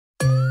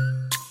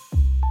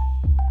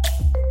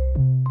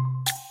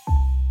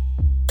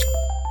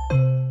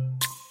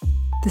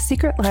The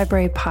Secret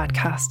Library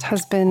podcast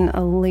has been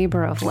a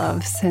labor of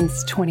love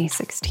since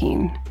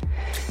 2016.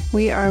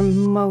 We are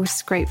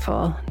most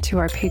grateful to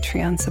our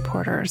Patreon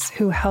supporters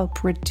who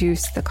help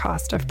reduce the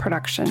cost of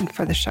production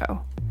for the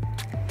show.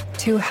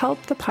 To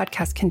help the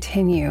podcast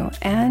continue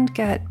and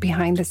get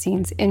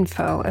behind-the-scenes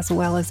info as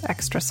well as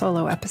extra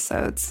solo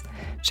episodes,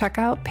 check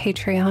out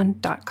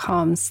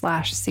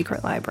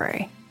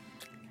patreon.com/secretlibrary.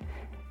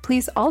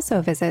 Please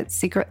also visit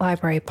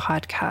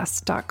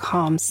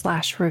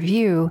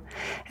secretlibrarypodcast.com/review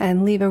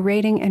and leave a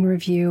rating and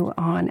review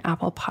on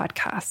Apple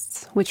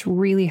Podcasts, which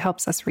really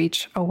helps us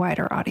reach a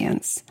wider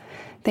audience.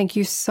 Thank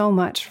you so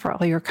much for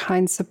all your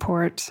kind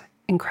support,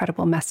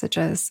 incredible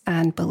messages,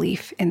 and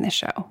belief in the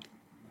show.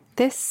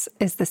 This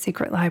is the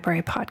Secret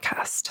Library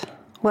Podcast.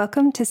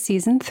 Welcome to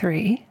Season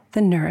 3,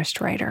 The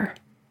Nourished Writer.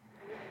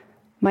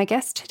 My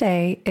guest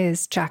today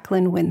is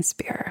Jacqueline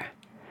Winspear.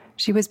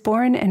 She was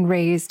born and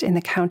raised in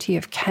the county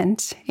of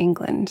Kent,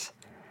 England.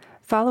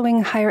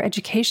 Following higher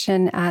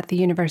education at the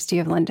University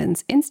of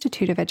London's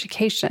Institute of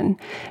Education,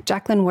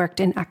 Jacqueline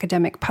worked in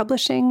academic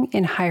publishing,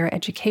 in higher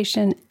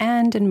education,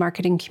 and in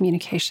marketing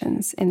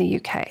communications in the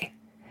UK.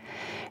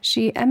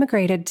 She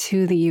emigrated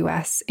to the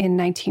US in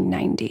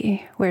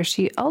 1990, where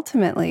she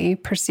ultimately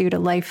pursued a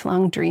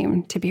lifelong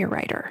dream to be a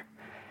writer.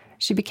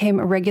 She became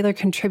a regular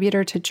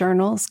contributor to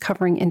journals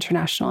covering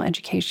international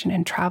education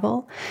and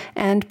travel,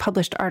 and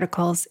published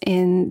articles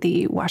in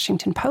the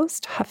Washington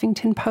Post,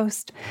 Huffington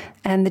Post,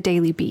 and the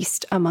Daily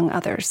Beast, among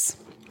others.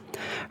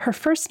 Her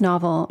first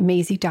novel,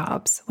 Maisie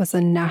Dobbs, was a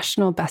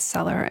national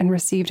bestseller and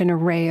received an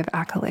array of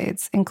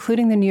accolades,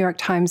 including the New York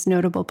Times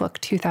Notable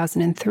Book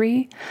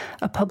 2003,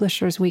 a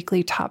Publishers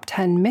Weekly Top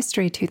 10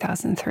 Mystery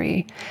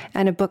 2003,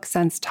 and a Book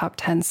Sense Top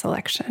 10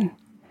 selection.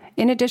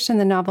 In addition,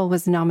 the novel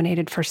was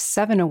nominated for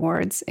 7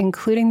 awards,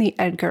 including the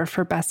Edgar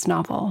for Best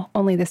Novel,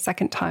 only the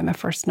second time a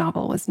first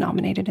novel was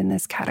nominated in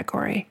this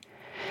category.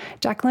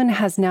 Jacqueline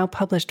has now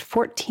published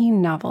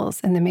 14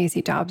 novels in the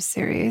Maisie Dobbs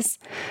series,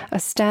 a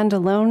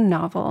standalone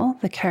novel,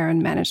 The Care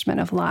and Management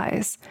of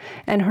Lies,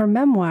 and her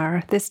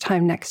memoir, This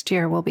Time Next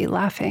Year We'll Be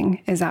Laughing,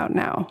 is out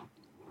now.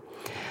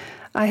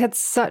 I had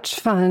such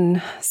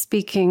fun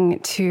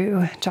speaking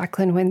to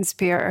Jacqueline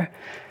Winspear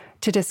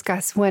to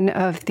discuss one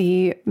of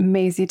the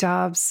Maisie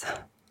Dobbs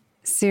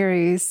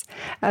series,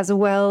 as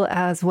well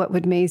as What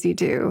Would Maisie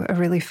Do, a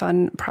really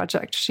fun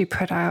project she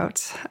put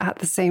out at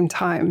the same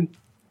time.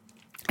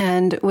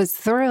 And was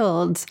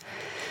thrilled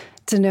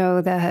to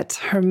know that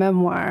her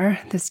memoir,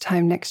 This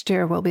Time Next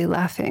Year We'll Be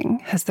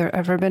Laughing, has there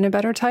ever been a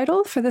better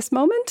title for this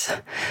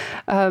moment?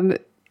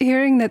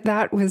 Hearing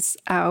that was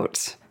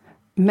out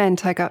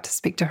meant I got to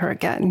speak to her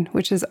again,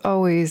 which is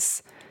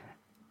always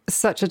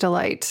such a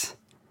delight.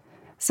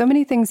 So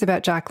many things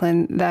about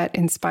Jacqueline that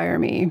inspire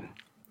me.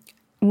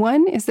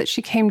 One is that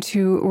she came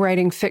to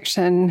writing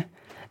fiction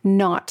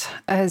not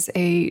as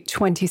a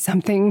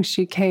 20-something.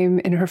 She came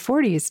in her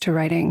 40s to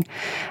writing,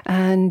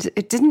 and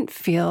it didn't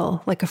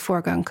feel like a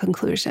foregone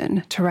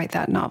conclusion to write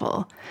that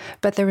novel.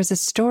 But there was a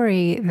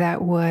story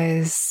that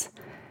was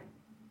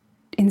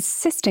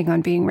insisting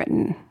on being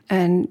written,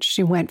 and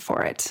she went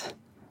for it.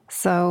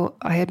 So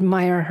I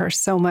admire her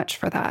so much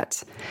for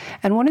that.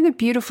 And one of the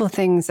beautiful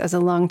things as a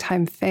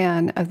longtime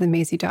fan of the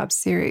Maisie Dobbs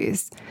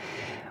series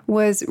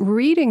was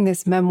reading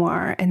this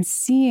memoir and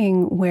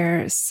seeing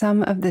where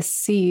some of the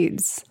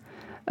seeds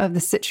of the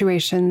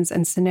situations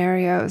and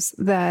scenarios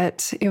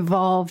that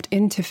evolved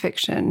into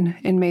fiction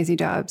in Maisie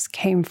Dobbs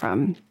came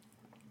from.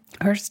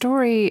 Her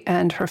story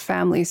and her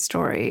family's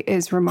story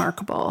is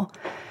remarkable.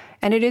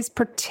 And it is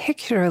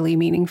particularly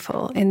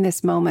meaningful in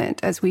this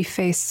moment as we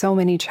face so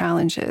many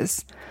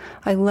challenges.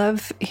 I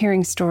love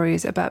hearing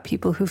stories about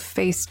people who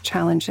faced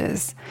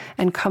challenges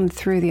and come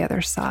through the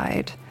other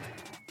side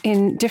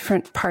in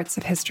different parts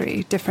of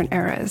history, different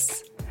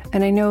eras.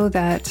 And I know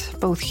that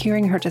both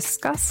hearing her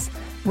discuss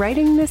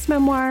writing this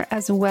memoir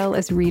as well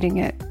as reading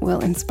it will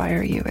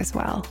inspire you as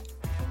well.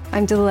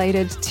 I'm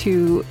delighted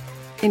to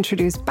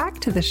introduce back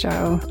to the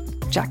show,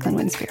 Jacqueline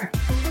Winspear.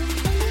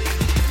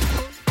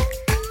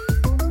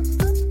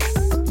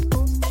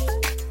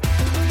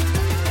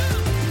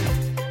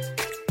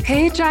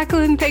 Hey,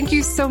 Jacqueline, thank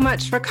you so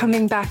much for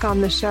coming back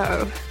on the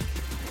show.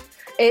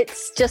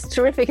 It's just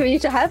terrific of you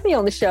to have me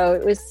on the show.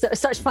 It was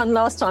such fun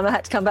last time. I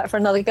had to come back for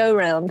another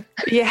go-round.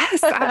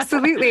 Yes,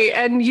 absolutely.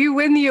 And you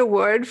win the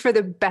award for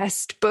the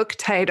best book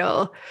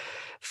title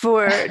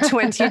for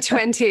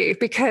 2020,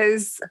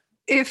 because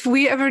if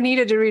we ever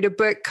needed to read a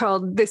book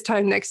called This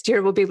Time Next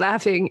Year We'll Be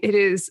Laughing, it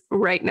is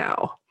right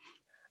now.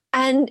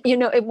 And,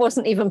 it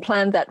wasn't even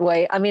planned that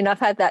way. I mean, I've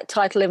had that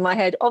title in my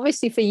head,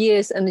 obviously, for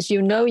years. And as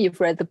you know,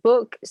 you've read the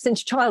book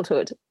since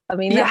childhood. I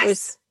mean, that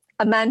was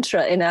a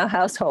mantra in our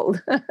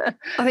household.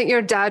 I think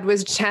your dad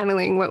was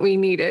channeling what we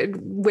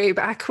needed way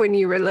back when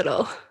you were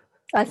little.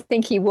 I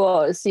think he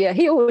was. Yeah,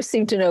 he always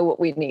seemed to know what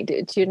we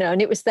needed, and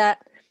it was that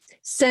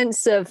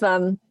sense of,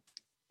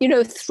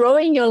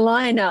 throwing your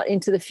line out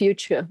into the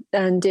future.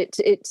 And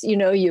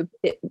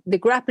the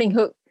grappling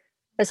hook,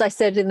 as I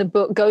said in the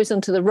book, goes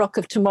onto the rock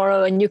of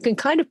tomorrow, and you can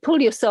kind of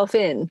pull yourself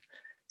in.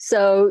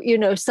 So,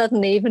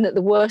 suddenly, even at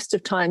the worst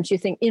of times, you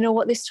think, you know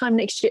what, this time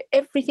next year,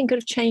 everything could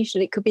have changed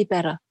and it could be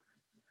better.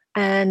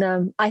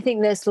 And I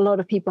think there's a lot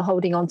of people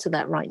holding on to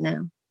that right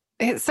now.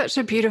 It's such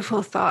a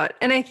beautiful thought.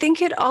 And I think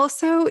it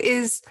also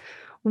is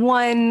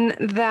one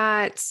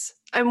that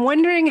I'm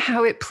wondering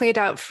how it played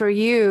out for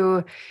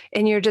you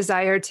in your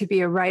desire to be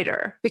a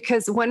writer,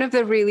 because one of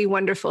the really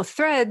wonderful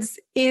threads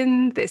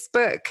in this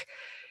book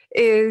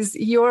is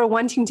you're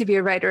wanting to be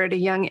a writer at a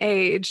young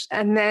age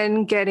and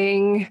then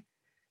getting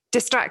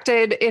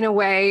distracted in a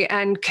way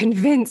and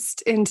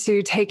convinced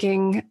into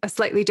taking a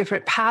slightly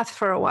different path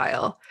for a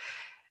while.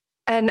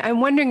 And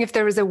I'm wondering if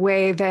there was a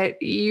way that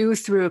you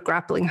threw a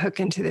grappling hook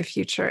into the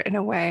future in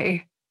a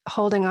way,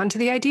 holding on to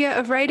the idea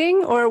of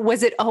writing, or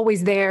was it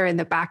always there in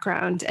the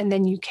background and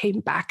then you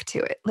came back to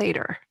it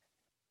later?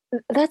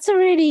 That's a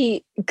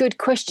really good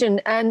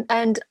question. And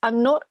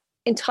I'm not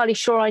entirely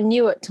sure I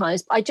knew at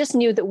times. I just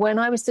knew that when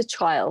I was a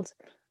child,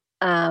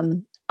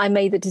 I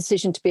made the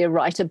decision to be a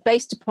writer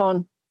based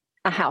upon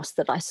a house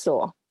that I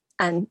saw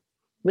and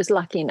was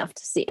lucky enough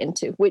to see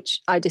into, which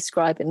I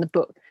describe in the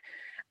book.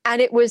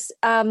 And it was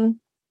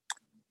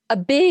a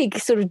big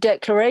sort of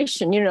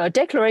declaration.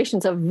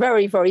 Declarations are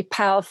very, very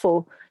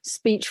powerful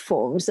speech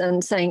forms,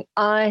 and saying,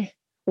 I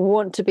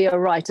want to be a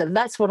writer.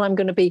 That's what I'm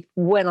going to be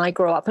when I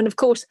grow up. And of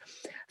course,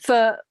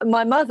 for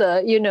my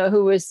mother,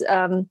 who was,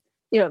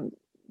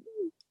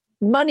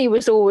 money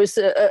was always,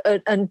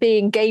 and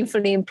being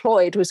gainfully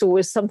employed was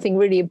always something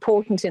really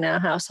important in our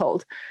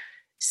household.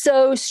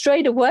 So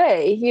straight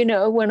away,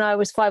 when I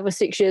was 5 or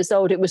 6 years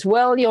old, it was,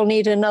 well, you'll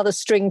need another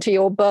string to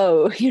your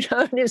bow,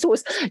 and it was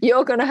always,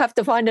 you're going to have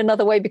to find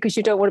another way because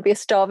you don't want to be a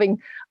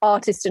starving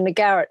artist in a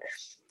garret.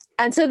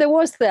 And so there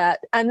was that.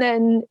 And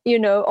then,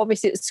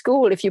 obviously at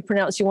school, if you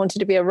pronounced you wanted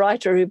to be a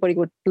writer, everybody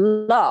would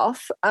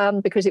laugh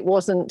because it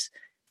wasn't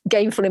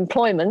gainful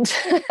employment.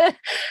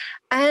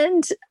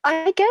 And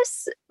I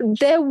guess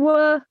there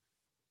were,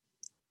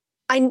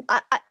 I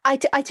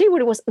tell you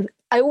what it was.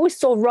 I always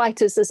saw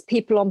writers as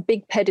people on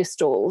big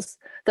pedestals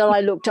that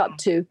I looked up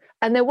to.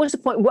 And there was a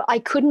point where I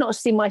could not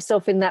see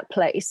myself in that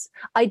place.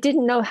 I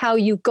didn't know how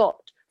you got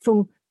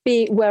from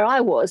being where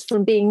I was,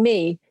 from being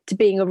me to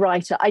being a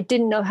writer. I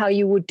didn't know how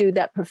you would do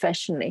that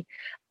professionally.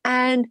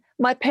 And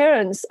my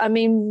parents, I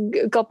mean,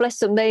 God bless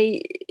them,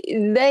 they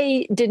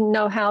didn't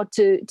know how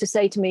to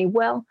say to me,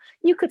 well,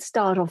 you could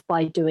start off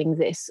by doing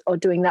this or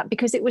doing that,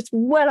 because it was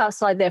well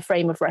outside their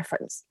frame of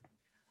reference.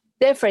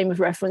 Their frame of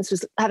reference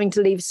was having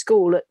to leave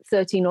school at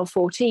 13 or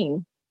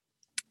 14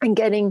 and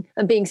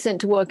being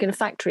sent to work in a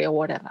factory or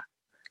whatever.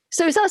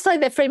 So it's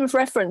outside their frame of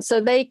reference.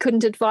 So they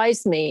couldn't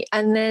advise me.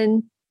 And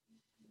then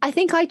I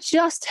think I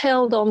just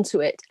held on to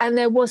it. And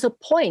there was a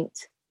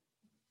point,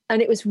 and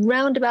it was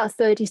round about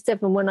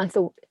 37, when I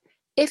thought,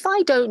 if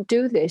I don't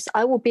do this,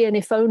 I will be an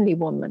if only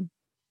woman.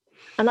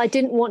 And I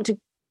didn't want to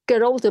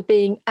get older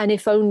being an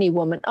if only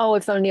woman. Oh,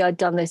 if only I'd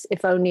done this,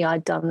 if only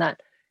I'd done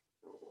that.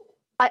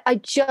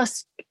 I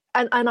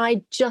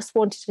just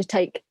wanted to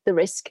take the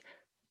risk.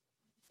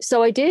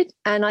 So I did.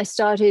 And I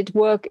started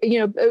work,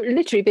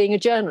 literally being a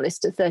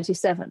journalist at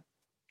 37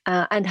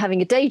 and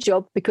having a day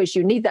job, because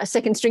you need that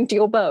second string to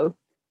your bow.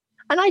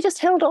 And I just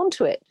held on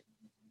to it.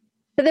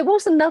 But there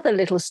was another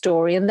little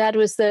story, and that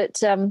was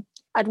that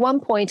at one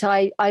point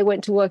I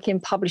went to work in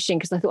publishing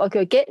because I thought,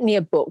 okay, get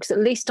near books, at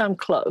least I'm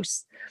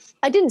close.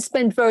 I didn't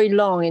spend very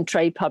long in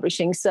trade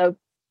publishing. So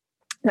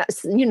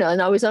that's,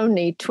 and I was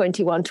only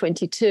 21,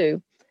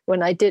 22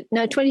 when I did,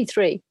 no,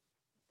 23.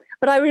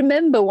 But I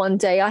remember one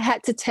day I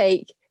had to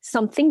take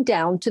something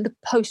down to the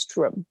post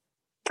room,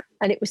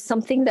 and it was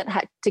something that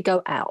had to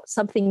go out,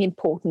 something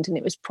important, and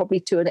it was probably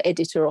to an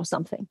editor or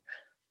something.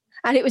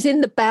 And it was in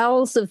the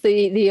bowels of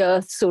the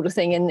earth sort of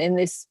thing, in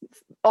this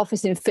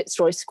office in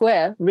Fitzroy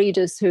Square.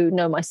 Readers who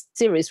know my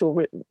series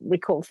will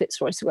recall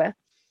Fitzroy Square.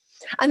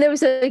 And there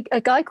was a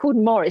guy called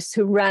Morris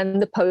who ran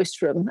the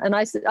post room. And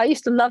I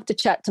used to love to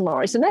chat to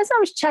Morris. And as I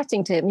was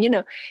chatting to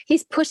him,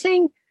 he's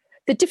putting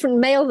the different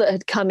mail that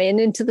had come in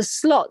into the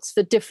slots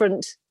for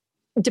different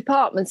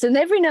departments. And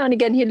every now and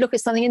again, he'd look at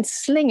something and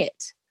sling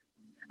it.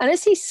 And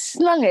as he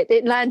slung it,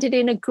 it landed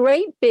in a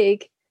great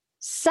big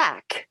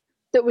sack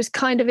that was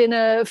kind of in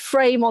a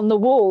frame on the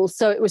wall.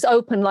 So it was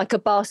open like a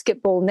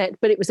basketball net,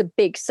 but it was a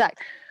big sack.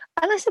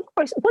 And I said,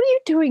 Boris, what are you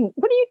doing?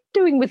 What are you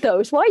doing with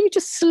those? Why are you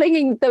just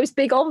slinging those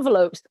big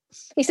envelopes?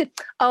 He said,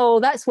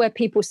 oh, that's where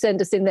people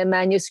send us in their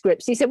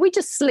manuscripts. He said, we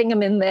just sling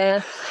them in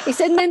there. He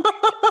said, and then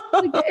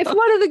if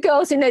one of the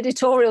girls in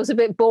editorial is a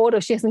bit bored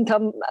or she hasn't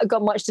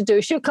got much to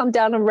do, she'll come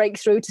down and rake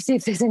through to see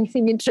if there's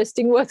anything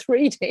interesting worth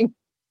reading.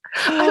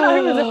 And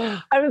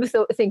I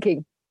remember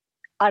thinking,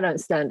 I don't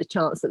stand a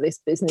chance at this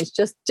business.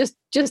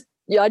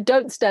 I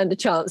don't stand a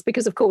chance,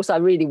 because of course I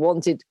really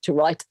wanted to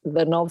write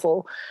the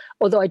novel,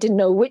 although I didn't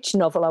know which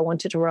novel I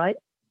wanted to write.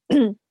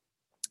 And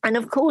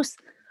of course,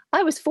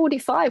 I was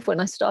 45 when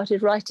I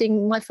started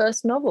writing my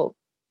first novel.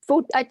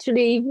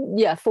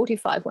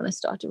 45 when I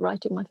started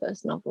writing my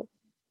first novel.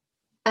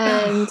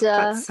 And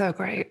that's so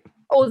great.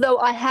 Although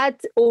I had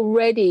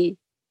already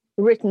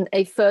written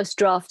a first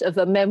draft of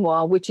a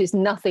memoir, which is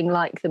nothing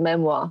like the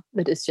memoir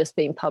that has just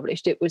been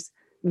published. It was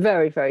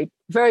very, very,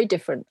 very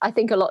different. I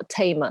think a lot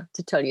tamer,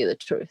 to tell you the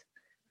truth.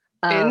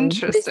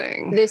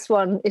 Interesting. This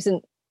one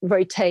isn't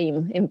very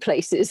tame in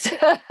places.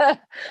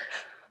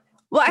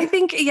 Well, I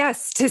think,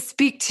 yes, to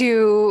speak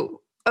to,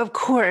 of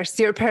course,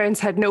 your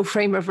parents had no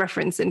frame of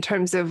reference in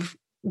terms of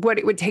what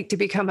it would take to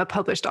become a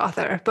published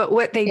author. But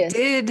what they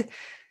did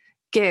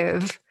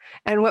give,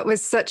 and what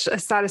was such a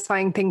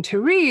satisfying thing to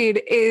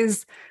read,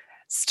 is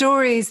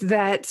stories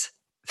that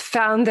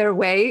found their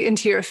way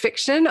into your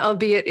fiction,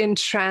 albeit in a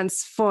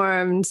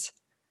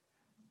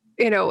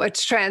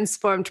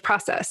transformed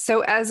process.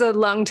 So as a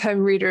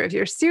longtime reader of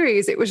your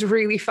series, it was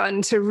really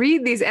fun to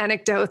read these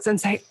anecdotes and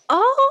say,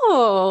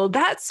 oh,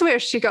 that's where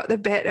she got the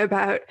bit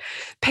about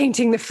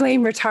painting the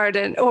flame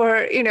retardant,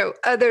 or,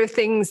 other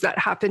things that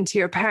happened to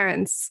your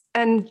parents.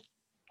 And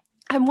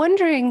I'm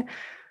wondering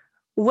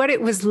what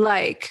it was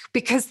like,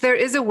 because there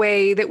is a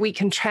way that we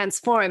can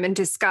transform and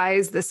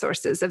disguise the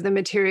sources of the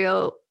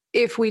material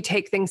if we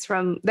take things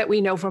that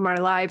we know from our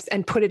lives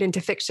and put it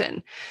into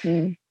fiction.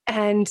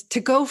 And to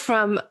go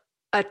from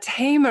a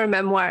tamer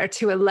memoir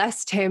to a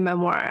less tame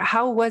memoir,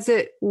 how was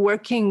it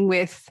working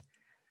with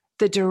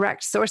the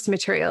direct source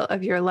material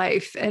of your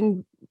life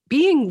and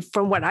being,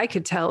 from what I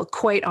could tell,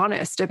 quite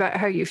honest about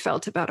how you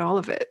felt about all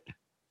of it?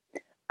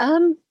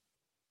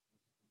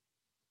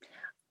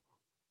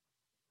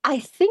 I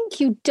think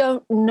you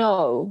don't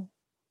know,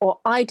 or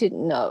I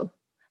didn't know,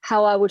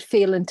 how I would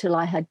feel until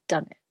I had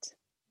done it.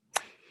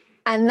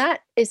 And that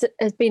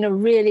has been a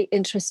really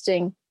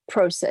interesting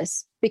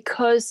process,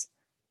 because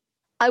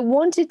I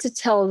wanted to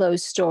tell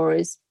those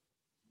stories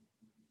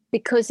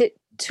because it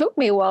took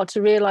me a while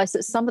to realize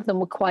that some of them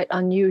were quite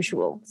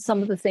unusual,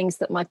 some of the things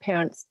that my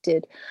parents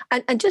did.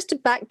 And just to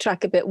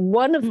backtrack a bit,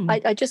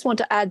 I just want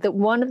to add that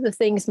one of the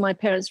things my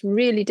parents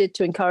really did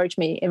to encourage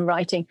me in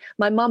writing,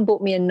 my mum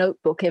bought me a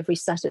notebook every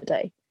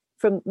Saturday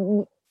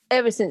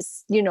ever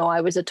since,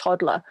 I was a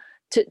toddler,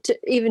 to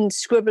even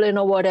scribble in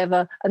or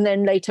whatever, and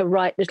then later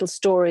write little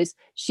stories.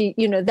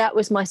 That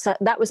was my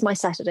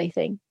Saturday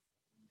thing.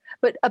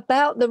 But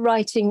about the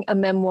writing a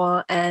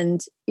memoir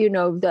and,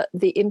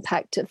 the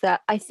impact of that,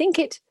 I think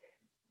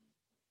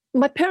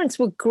my parents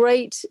were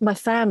great. My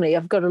family,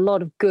 I've got a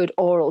lot of good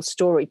oral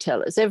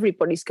storytellers.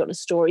 Everybody's got a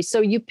story.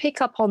 So you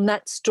pick up on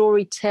that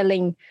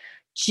storytelling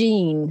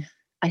gene,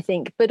 I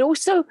think. But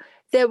also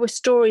there were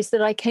stories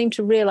that I came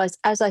to realize,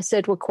 as I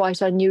said, were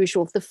quite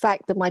unusual. The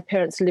fact that my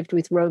parents lived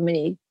with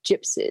Romani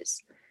gypsies,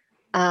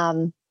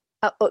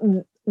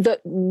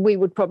 that we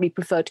would probably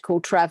prefer to call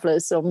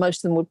travelers, or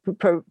most of them would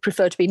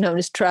prefer to be known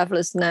as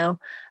travelers now.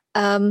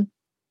 And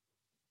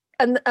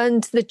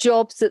the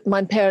jobs that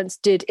my parents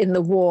did in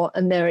the war,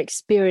 and their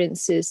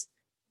experiences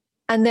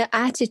and their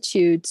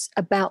attitudes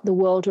about the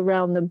world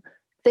around them,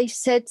 they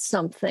said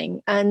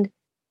something. And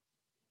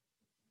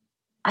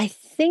I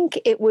think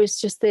it was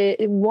just the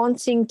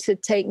wanting to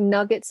take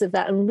nuggets of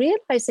that and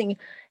realizing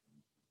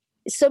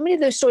so many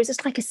of those stories,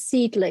 it's like a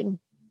seedling.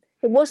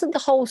 It wasn't the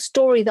whole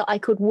story that I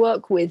could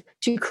work with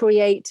to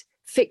create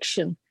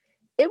fiction.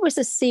 It was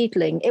a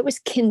seedling. It was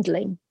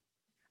kindling.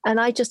 And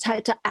I just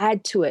had to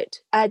add to it,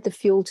 add the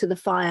fuel to the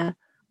fire.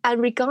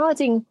 And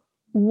regarding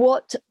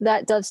what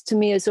that does to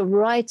me as a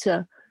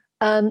writer,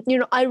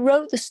 I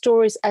wrote the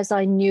stories as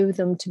I knew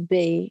them to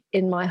be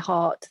in my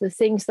heart, the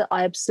things that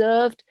I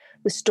observed,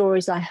 the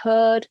stories I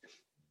heard,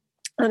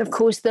 and of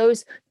course,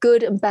 those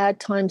good and bad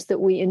times that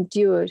we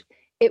endured.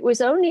 It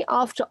was only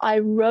after I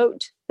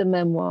wrote the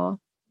memoir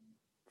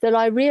that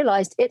I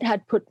realized it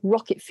had put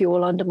rocket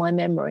fuel under my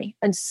memory,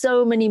 and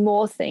so many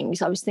more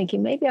things. I was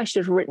thinking, maybe I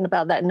should have written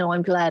about that. No,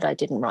 I'm glad I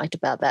didn't write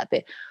about that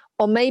bit.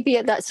 Or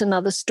maybe that's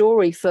another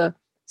story for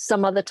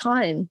some other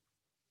time.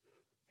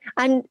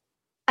 And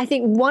I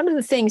think one of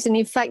the things, and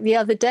in fact, the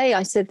other day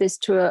I said this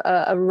to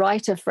a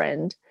writer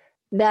friend,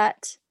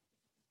 that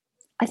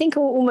I think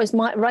almost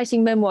my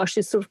writing memoir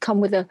should sort of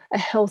come with a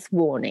health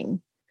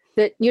warning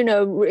that,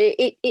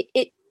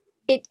 it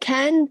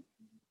can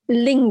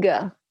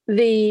linger,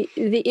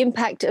 the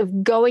impact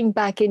of going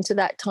back into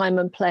that time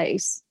and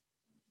place.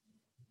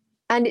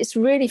 And it's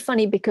really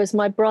funny because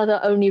my brother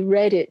only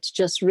read it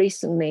just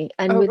recently,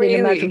 and within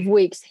a matter of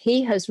weeks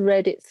he has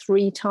read it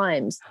 3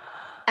 times,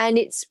 and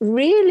it's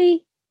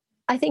really,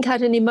 I think,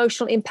 had an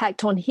emotional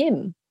impact on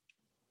him.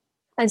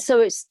 And so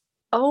it's,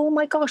 oh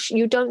my gosh,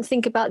 you don't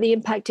think about the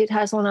impact it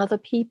has on other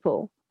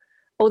people.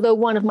 Although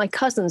one of my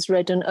cousins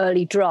read an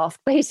early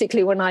draft,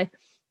 basically when I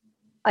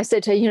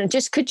said to her,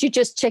 could you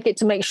just check it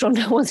to make sure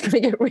no one's going to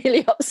get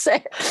really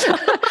upset?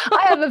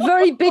 I have a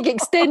very big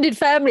extended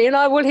family and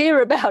I will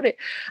hear about it.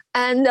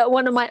 And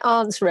one of my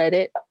aunts read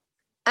it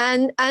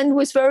and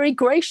was very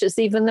gracious,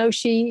 even though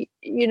she,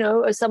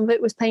 some of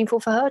it was painful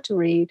for her to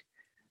read.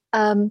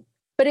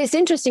 But it's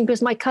interesting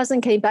because my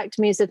cousin came back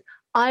to me and said,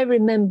 I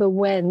remember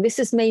when, this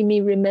has made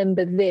me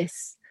remember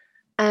this.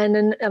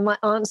 And my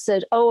aunt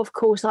said, oh, of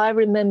course, I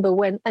remember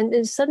when. And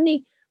then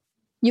suddenly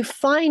you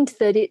find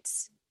that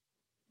it's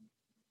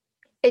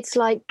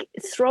like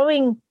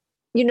throwing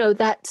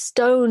that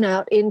stone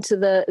out into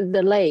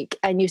the lake,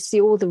 and you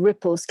see all the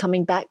ripples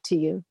coming back to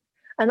you.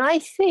 And I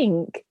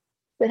think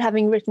that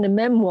having written a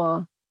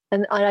memoir,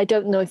 and I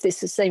don't know if this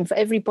is the same for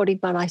everybody,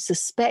 but I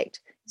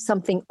suspect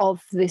something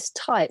of this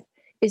type,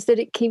 is that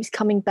it keeps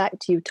coming back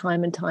to you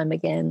time and time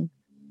again,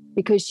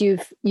 because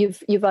you've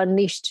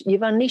unleashed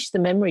the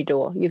memory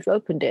door. You've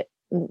opened it,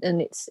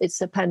 and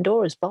it's a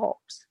Pandora's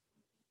box.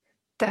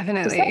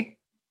 Definitely.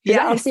 Does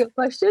that answer your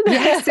question?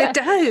 Yes, it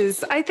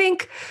does.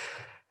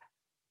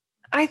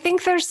 I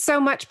think there's so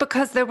much,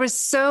 because there was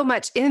so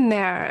much in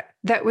there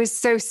that was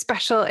so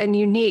special and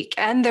unique.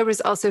 And there was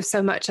also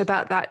so much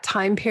about that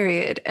time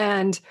period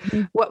and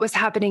what was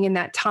happening in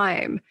that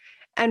time.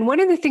 And one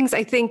of the things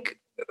I think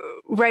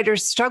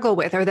writers struggle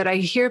with, or that I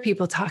hear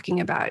people talking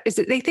about, is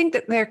that they think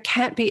that there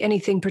can't be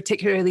anything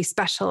particularly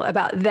special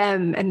about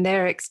them and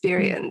their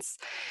experience.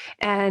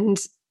 And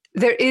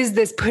there is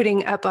this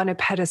putting up on a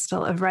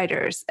pedestal of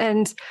writers.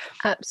 And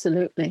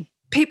absolutely.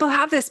 People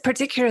have this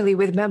particularly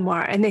with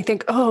memoir, and they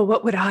think, oh,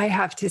 what would I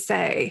have to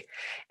say?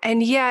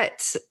 And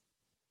yet,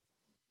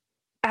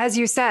 as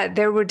you said,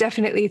 there were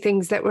definitely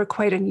things that were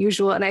quite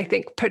unusual. And I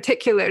think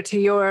particular to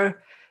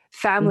your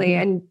family,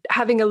 and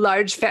having a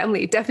large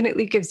family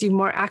definitely gives you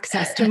more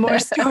access to more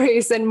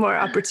stories and more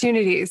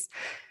opportunities.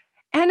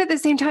 And at the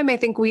same time, I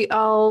think we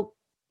all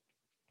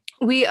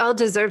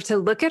deserve to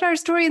look at our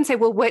story and say,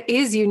 well, what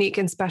is unique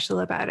and special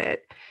about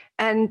it?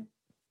 And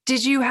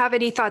did you have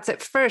any thoughts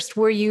at first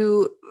where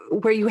you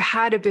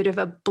had a bit of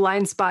a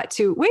blind spot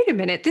to, wait a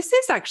minute, this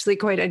is actually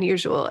quite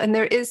unusual and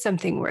there is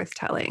something worth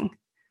telling?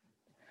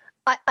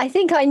 I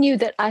think I knew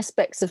that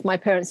aspects of my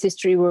parents'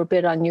 history were a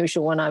bit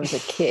unusual when I was a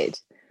kid,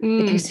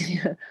 because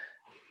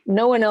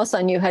no one else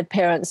I knew had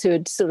parents who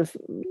had sort of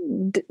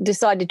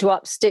decided to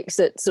up sticks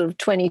at sort of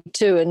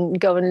 22 and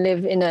go and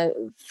live in a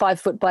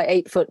 5 foot by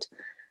 8 foot,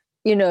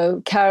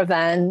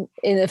 caravan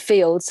in a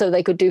field so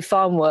they could do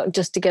farm work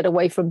just to get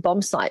away from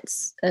bomb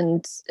sites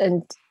and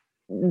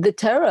the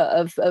terror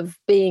of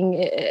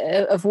being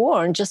of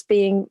war, and just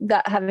being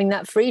that, having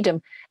that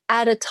freedom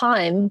at a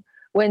time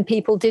when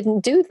people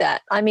didn't do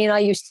that. I mean, I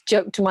used to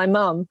joke to my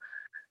mum,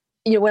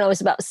 when I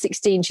was about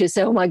 16, she'd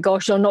say, oh my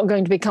gosh, you're not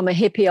going to become a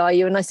hippie, are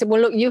you? And I said,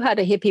 well, look, you had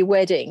a hippie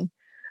wedding.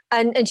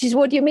 And she said,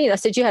 what do you mean? I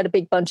said, you had a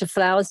big bunch of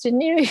flowers,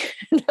 didn't you?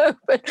 No,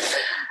 but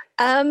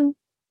I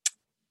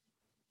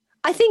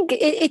think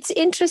it's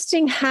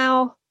interesting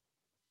how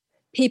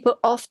people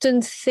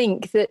often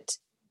think that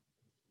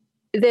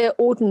their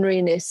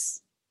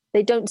ordinariness,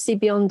 they don't see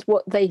beyond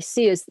what they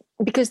see as,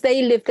 because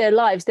they live their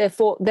lives,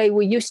 therefore they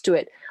were used to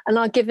it. And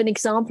I'll give an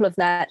example of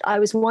that. I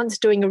was once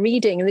doing a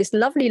reading, and this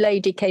lovely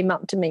lady came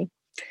up to me,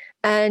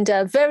 and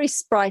very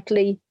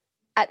sprightly,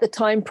 at the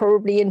time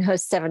probably in her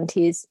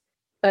 70s,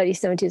 early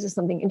 70s or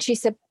something. And she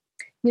said,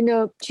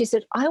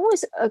 I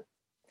was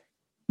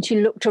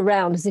she looked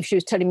around as if she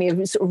was telling me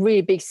a sort of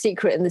really big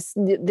secret, and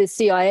the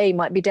CIA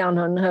might be down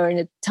on her in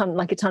a ton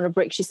of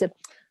bricks. She said,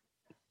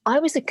 I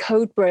was a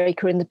code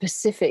breaker in the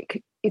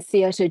Pacific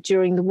Theater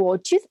during the war.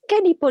 Do you think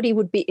anybody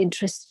would be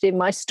interested in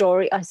my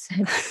story? I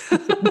said,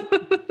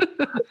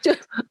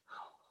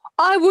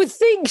 I would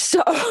think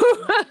so.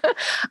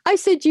 I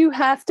said, you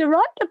have to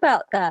write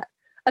about that,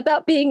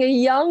 about being a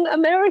young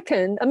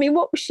American. I mean,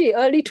 what was she,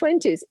 early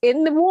 20s,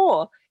 in the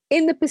war,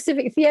 in the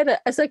Pacific Theater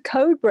as a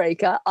code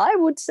breaker? I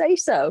would say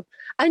so.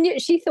 And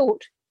yet she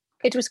thought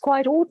it was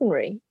quite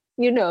ordinary,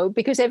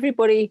 because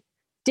everybody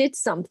did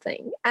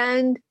something.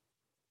 And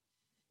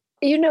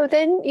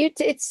then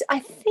it's, I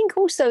think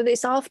also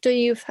this after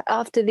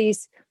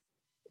these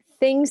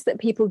things that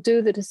people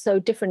do that are so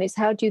different, is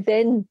how do you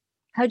then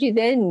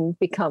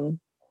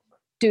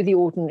do the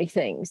ordinary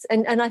things?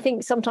 And I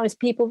think sometimes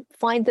people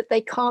find that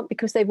they can't,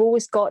 because they've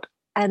always got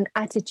an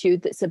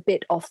attitude that's a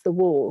bit off the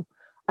wall.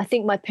 I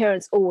think my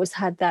parents always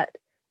had a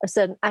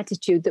certain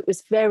attitude that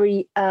was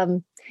very,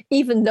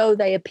 even though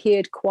they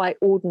appeared quite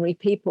ordinary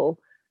people,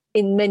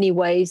 in many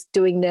ways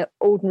doing their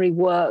ordinary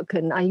work,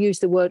 and I use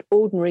the word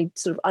ordinary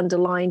sort of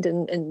underlined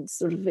and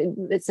sort of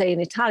let's say in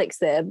italics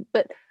there,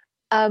 but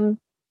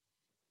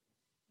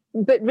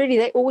really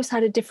they always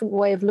had a different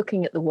way of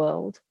looking at the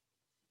world,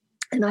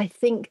 and I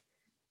think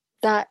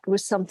that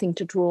was something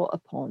to draw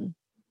upon,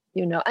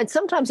 and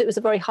sometimes it was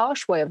a very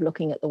harsh way of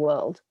looking at the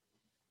world,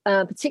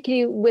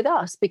 particularly with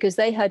us, because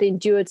they had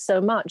endured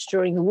so much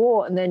during the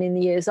war, and then in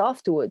the years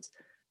afterwards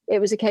it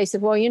was a case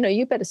of, well,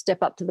 you better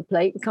step up to the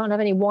plate. We can't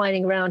have any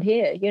whining around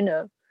here,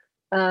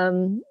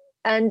 and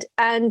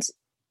as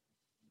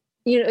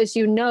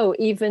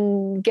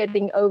even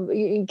getting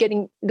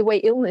the way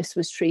illness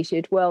was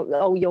treated. Well,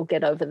 oh, you'll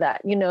get over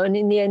that, and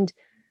in the end,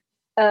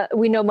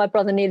 we know my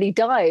brother nearly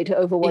died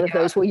over one of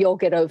those, well, you'll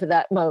get over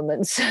that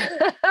moments.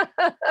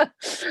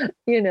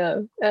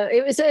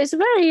 It's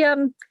very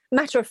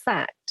matter of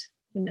fact,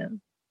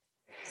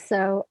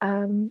 So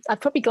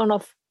I've probably gone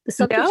off the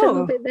subject a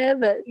little bit there,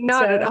 but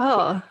not at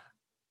all.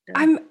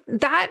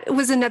 That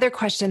was another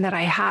question that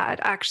I had,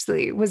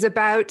 actually, was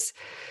about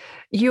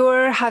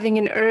your having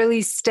an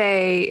early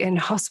stay in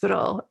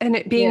hospital and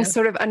it being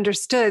sort of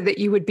understood that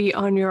you would be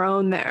on your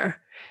own there.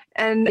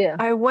 And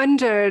I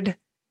wondered,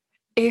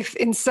 if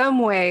in some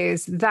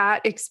ways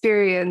that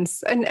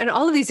experience and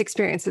all of these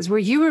experiences where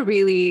you were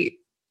really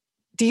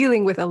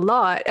dealing with a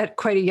lot at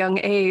quite a young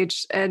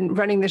age and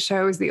running the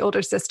show as the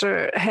older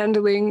sister,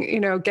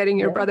 handling, getting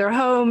your brother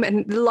home,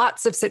 and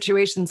lots of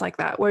situations like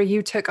that where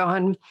you took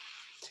on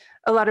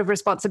a lot of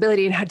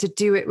responsibility and had to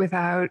do it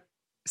without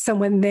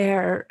someone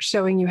there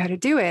showing you how to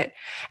do it.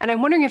 And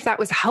I'm wondering if that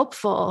was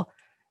helpful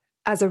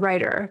as a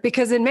writer,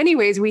 because in many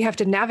ways we have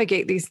to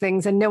navigate these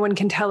things and no one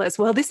can tell us,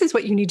 well, this is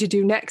what you need to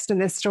do next in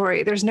this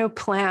story. There's no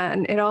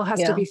plan. It all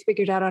has to be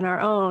figured out on our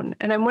own.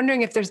 And I'm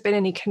wondering if there's been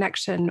any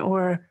connection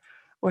or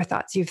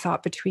thoughts you've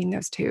thought between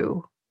those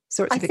two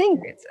sorts of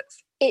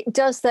experiences. It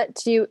does that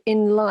to you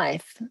in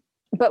life.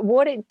 But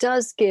what it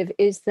does give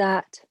is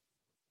that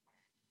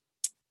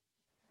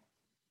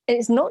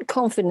it's not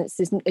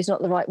confidence is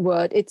not the right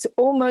word. It's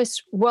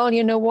almost, well,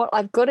 you know what?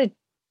 I've got to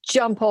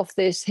jump off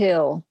this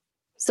hill.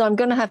 So I'm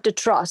going to have to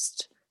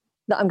trust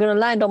that I'm going to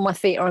land on my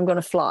feet or I'm going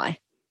to fly,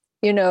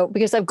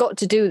 because I've got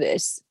to do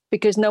this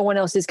because no one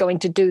else is going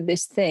to do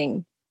this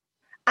thing.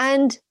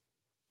 And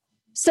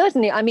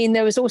certainly, I mean,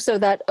 there was also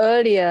that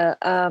earlier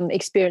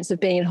experience of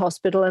being in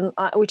hospital, and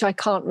which I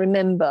can't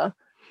remember,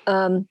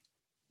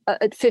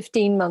 at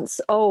 15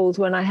 months old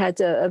when I had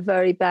a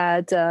very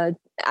bad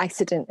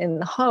accident in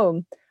the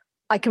home.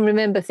 I can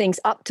remember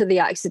things up to the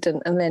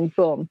accident and then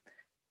boom.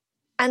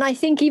 And I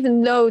think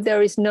even though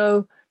there is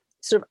no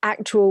sort of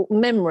actual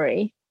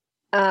memory,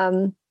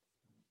 there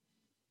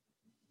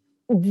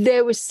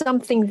was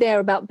something there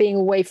about being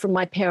away from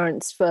my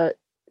parents for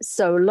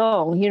so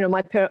long.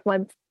 My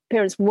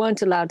parents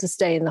weren't allowed to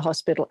stay in the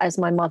hospital, as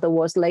my mother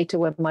was later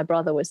when my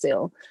brother was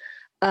ill.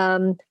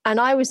 And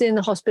I was in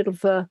the hospital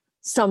for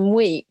some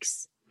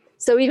weeks.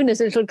 So even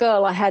as a little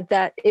girl, I had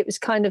that, it was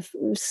kind of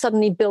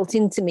suddenly built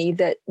into me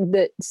that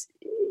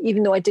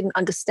even though I didn't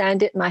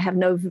understand it and I have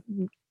no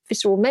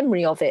visceral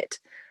memory of it,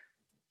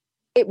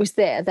 it was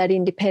there, that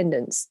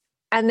independence.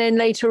 And then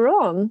later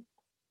on,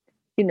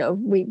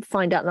 we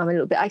find out that I'm a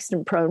little bit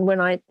accident prone.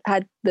 When I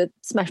had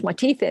smashed my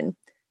teeth in,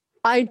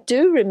 I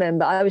do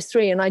remember, I was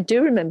 3, and I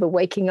do remember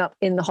waking up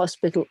in the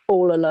hospital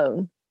all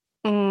alone.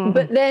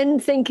 But then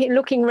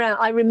looking around,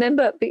 I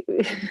remember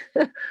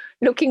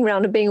looking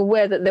around and being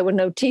aware that there were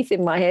no teeth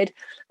in my head,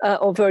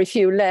 or very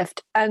few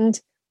left.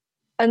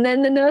 And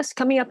then the nurse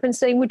coming up and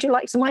saying, would you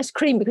like some ice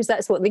cream? Because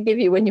that's what they give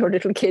you when you're a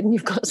little kid and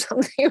you've got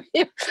something with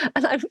you.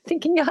 And I'm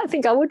thinking, I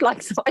think I would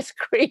like some ice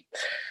cream.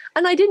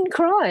 And I didn't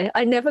cry.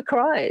 I never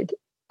cried.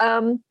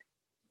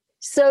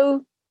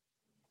 So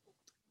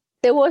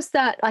there was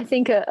that, I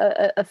think,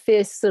 a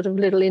fierce sort of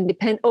little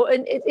independent,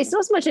 and it's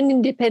not so much an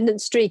independent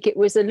streak. It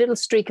was a little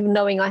streak of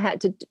knowing I had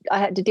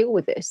to deal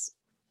with this.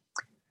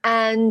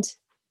 And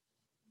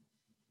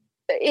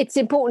it's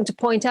important to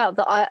point out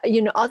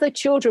that other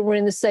children were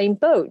in the same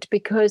boat,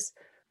 because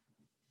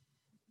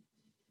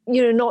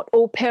not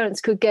all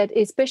parents could get,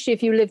 especially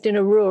if you lived in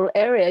a rural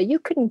area, you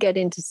couldn't get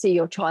in to see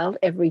your child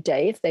every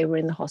day if they were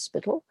in the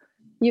hospital.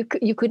 You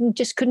couldn't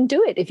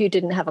do it if you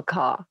didn't have a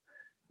car,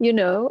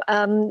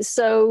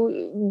 so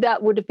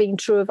that would have been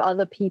true of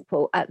other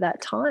people at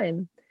that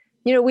time.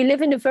 We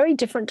live in a very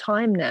different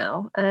time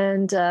now,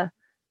 and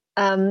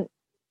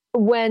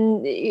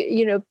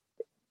when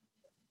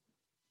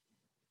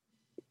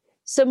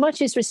so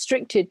much is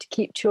restricted to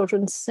keep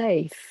children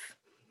safe.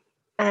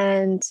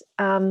 And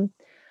I'm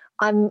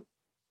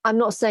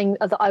not saying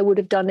that I would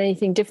have done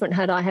anything different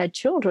had I had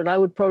children. I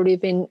would probably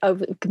have been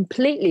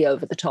completely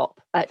over the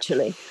top,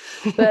 actually.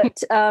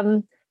 But,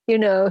 so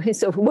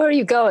where are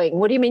you going?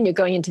 What do you mean you're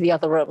going into the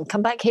other room?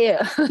 Come back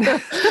here.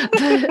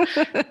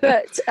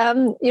 But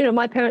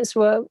my parents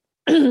were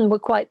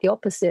quite the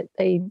opposite.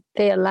 They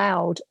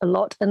allowed a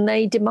lot and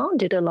they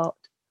demanded a lot,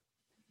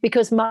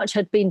 because much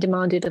had been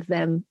demanded of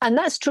them. And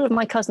that's true of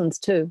my cousins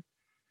too.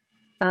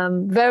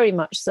 Very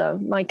much so.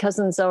 My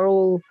cousins are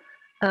all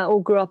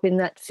grew up in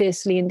that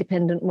fiercely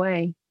independent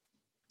way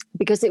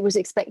because it was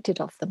expected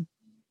of them.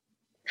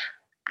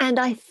 And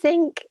I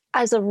think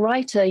as a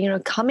writer,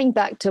 coming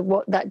back to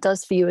what that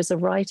does for you as a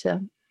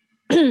writer,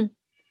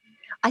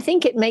 I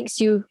think it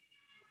makes you,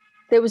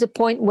 there was a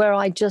point where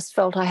I just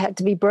felt I had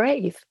to be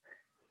brave.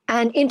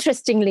 And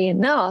interestingly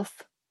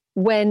enough,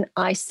 when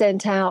I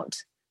sent out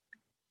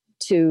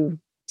to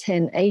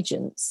 10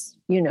 agents,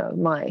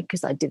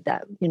 because I did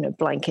that,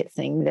 blanket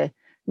thing,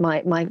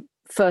 my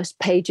first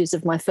pages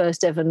of my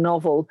first ever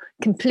novel,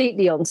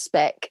 completely on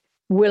spec.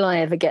 Will I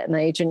ever get an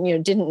agent?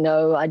 Didn't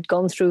know. I'd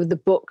gone through the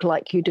book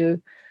like you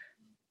do.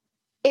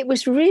 It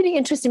was really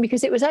interesting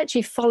because it was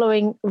actually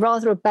following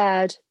rather a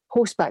bad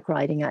horseback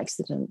riding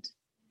accident.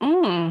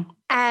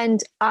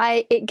 And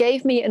it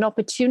gave me an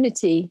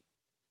opportunity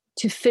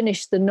to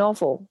finish the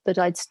novel that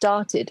I'd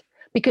started,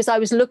 because I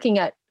was looking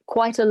at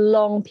quite a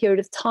long period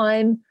of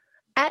time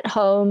at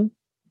home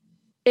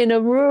in a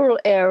rural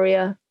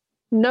area,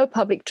 no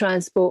public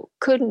transport,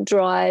 couldn't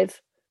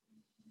drive,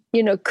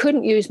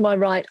 couldn't use my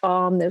right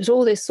arm. There was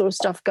all this sort of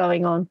stuff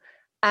going on.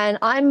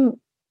 And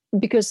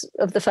because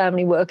of the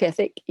family work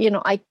ethic,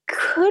 I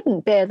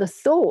couldn't bear the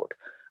thought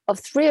of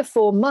 3 or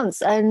 4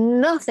 months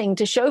and nothing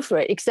to show for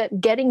it except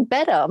getting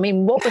better. I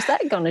mean, what was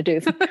that going to do?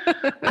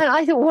 And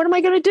I thought, what am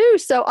I going to do?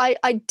 So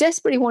I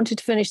desperately wanted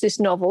to finish this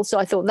novel. So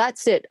I thought,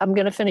 that's it. I'm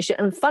going to finish it.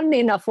 And funnily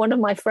enough, one of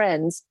my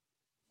friends,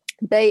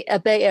 a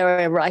Bay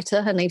Area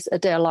writer, her name's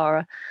Adele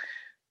Lara,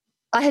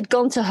 I had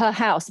gone to her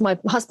house. My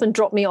husband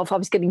dropped me off. I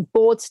was getting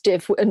bored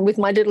stiff and with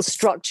my little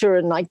structure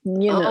and like,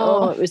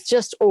 it was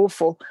just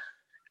awful.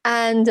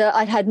 And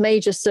I'd had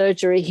major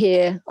surgery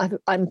here.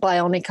 I'm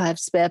bionic. I have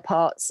spare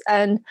parts.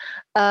 And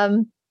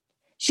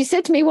she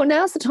said to me, well,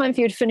 now's the time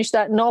for you to finish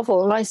that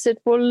novel. And I said,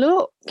 well,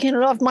 look,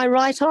 of my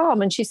right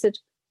arm. And she said,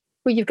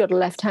 well, you've got a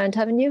left hand,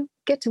 haven't you?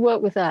 Get to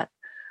work with that.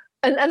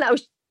 And that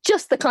was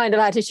just the kind of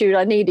attitude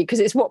I needed because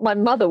it's what my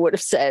mother would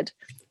have said.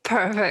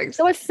 Perfect.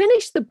 So I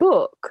finished the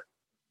book.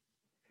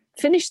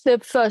 Finished the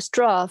first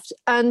draft,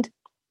 and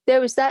there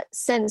was that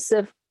sense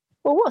of,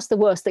 well, what's the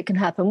worst that can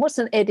happen? What's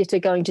an editor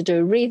going to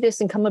do? Read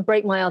this and come and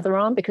break my other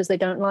arm because they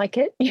don't like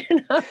it?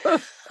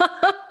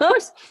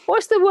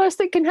 What's the worst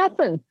that can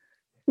happen?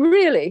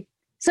 Really?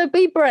 So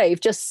be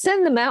brave. Just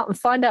send them out and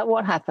find out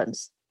what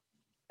happens.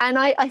 And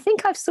I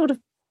think I've sort of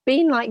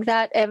been like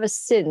that ever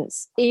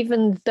since,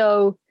 even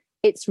though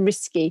it's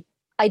risky.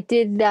 I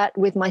did that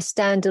with my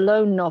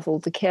standalone novel,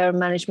 The Care and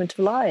Management of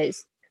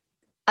Lies.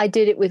 I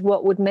did it with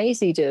What Would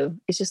Maisie Do?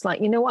 It's just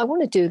like, I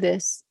want to do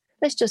this.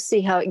 Let's just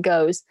see how it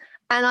goes.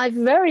 And I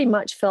very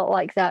much felt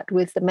like that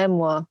with the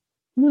memoir.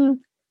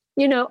 I'm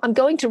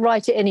going to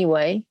write it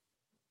anyway.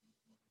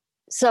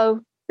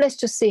 So let's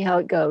just see how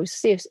it goes,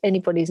 see if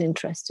anybody's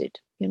interested,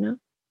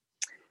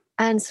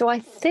 And so I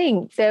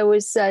think there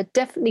was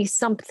definitely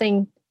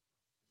something,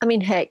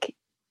 heck,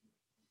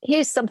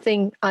 here's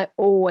something I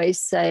always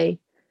say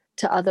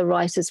to other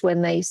writers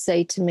when they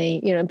say to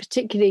me,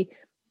 particularly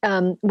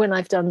when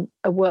I've done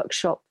a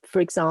workshop,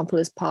 for example,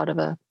 as part of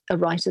a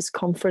writer's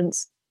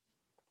conference,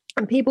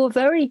 and people are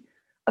very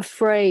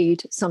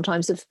afraid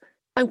sometimes of,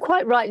 and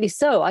quite rightly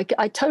so, I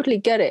totally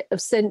get it,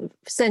 of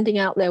sending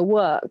out their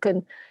work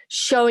and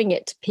showing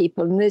it to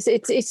people. And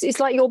it's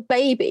like your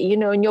baby,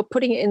 and you're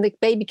putting it in the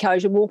baby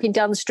carriage and walking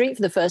down the street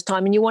for the first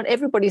time, and you want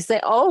everybody to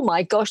say, oh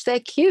my gosh, they're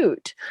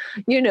cute,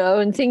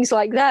 and things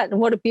like that, and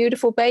what a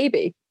beautiful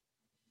baby.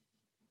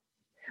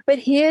 But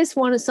here's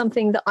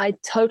something that I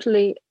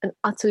totally and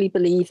utterly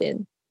believe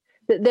in,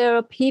 that there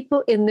are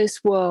people in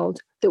this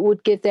world that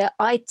would give their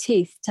eye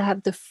teeth to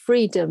have the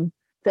freedom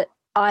that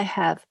I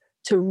have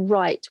to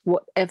write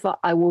whatever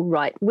I will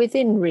write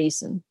within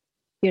reason,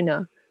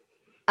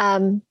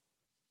 I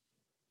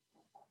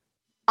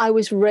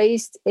was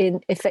raised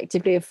in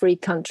effectively a free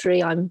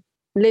country. I'm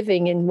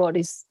living in what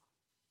is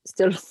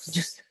still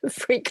just a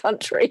free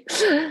country.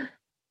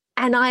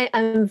 And I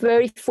am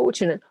very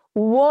fortunate.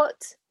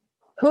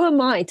 Who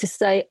am I to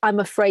say I'm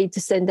afraid to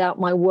send out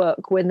my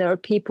work when there are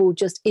people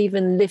just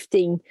even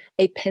lifting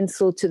a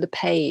pencil to the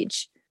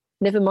page,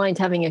 never mind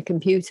having a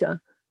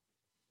computer,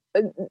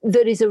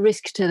 that is a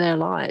risk to their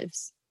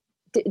lives?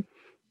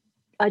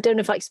 I don't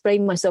know if I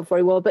explained myself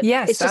very well, but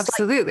yes, it's just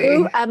absolutely. Like,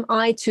 who am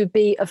I to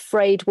be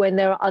afraid when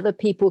there are other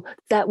people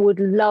that would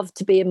love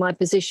to be in my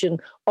position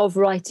of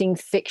writing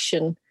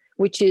fiction,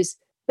 which is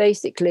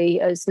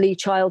basically, as Lee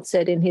Child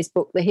said in his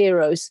book, The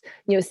Heroes,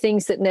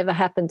 things that never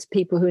happened to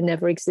people who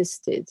never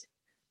existed,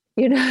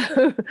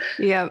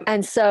 Yeah.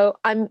 And so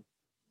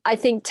I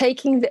think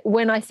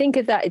when I think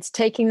of that, it's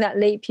taking that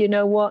leap. You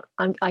know what?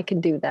 I can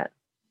do that.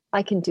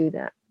 I can do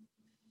that.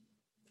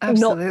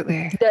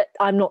 Absolutely. Not that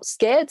I'm not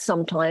scared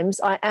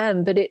sometimes. I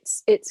am, but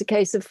it's a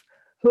case of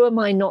who am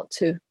I not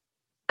to?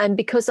 And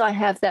because I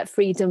have that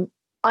freedom,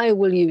 I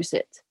will use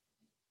it.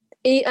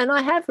 And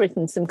I have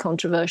written some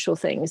controversial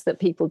things that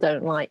people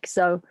don't like.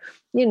 So,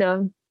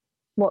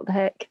 what the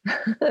heck?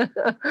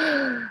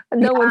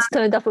 No one's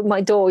turned up at my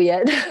door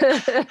yet.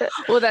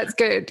 Well, that's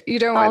good. You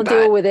don't want I'll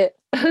that. deal with it.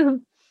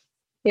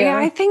 Yeah,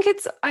 I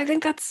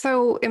think that's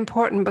so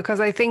important because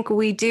I think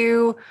we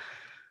do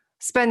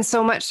spend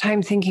so much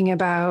time thinking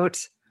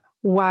about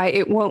why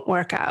it won't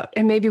work out.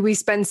 And maybe we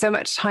spend so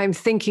much time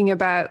thinking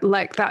about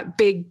like that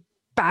big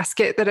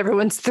basket that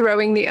everyone's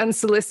throwing the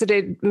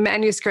unsolicited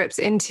manuscripts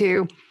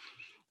into.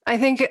 I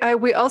think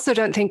we also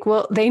don't think,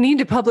 well, they need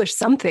to publish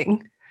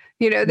something.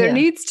 There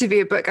needs to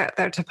be a book out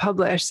there to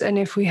publish. And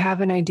if we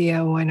have an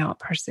idea, why not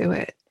pursue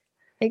it?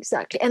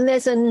 Exactly. And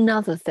there's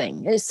another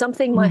thing. It's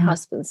something my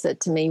husband said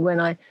to me when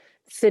I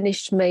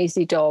finished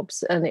Maisie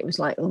Dobbs, and it was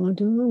like, oh, I'm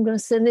going to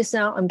send this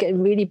out. I'm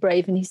getting really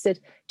brave. And he said,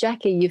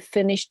 Jackie, you've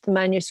finished the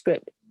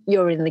manuscript.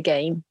 You're in the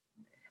game.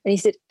 And he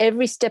said,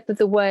 every step of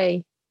the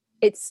way,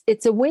 it's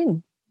a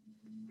win.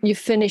 You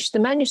finished the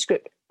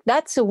manuscript.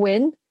 That's a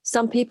win.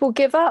 Some people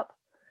give up.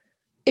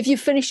 If you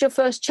finish your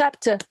first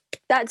chapter,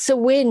 that's a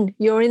win.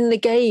 You're in the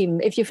game.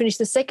 If you finish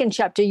the second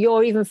chapter,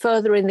 you're even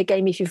further in the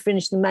game. If you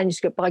finish the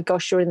manuscript, by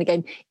gosh, you're in the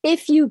game.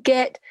 If you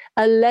get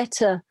a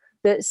letter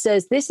that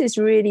says, this is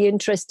really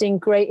interesting,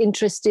 great,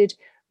 interested,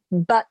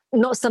 but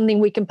not something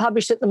we can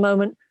publish at the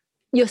moment,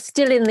 you're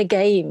still in the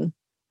game.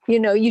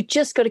 You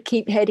just got to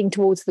keep heading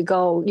towards the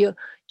goal. You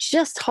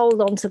just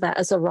hold on to that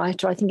as a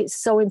writer. I think it's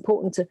so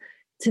important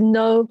to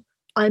know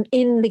I'm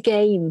in the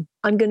game.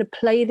 I'm going to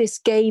play this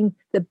game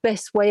the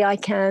best way I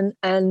can,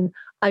 and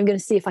I'm going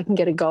to see if I can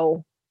get a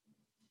goal,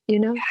 you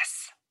know?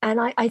 Yes. And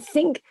I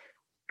think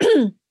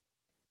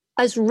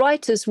as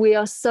writers, we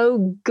are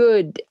so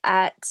good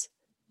at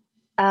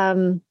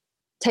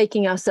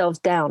taking ourselves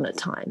down at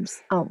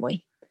times, aren't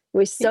we?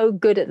 We're so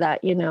good at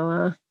that, you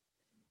know.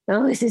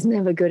 Oh, this is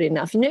never good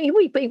enough. You know,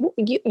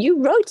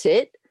 you wrote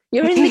it.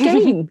 You're in the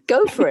game.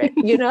 Go for it,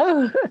 you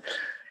know?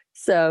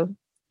 So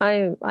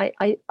I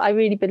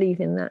really believe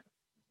in that.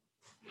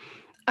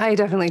 I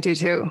definitely do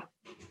too.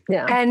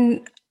 Yeah.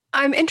 And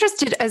I'm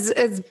interested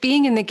as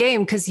being in the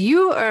game, because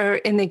you are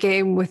in the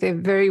game with a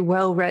very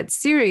well-read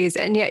series,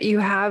 and yet you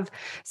have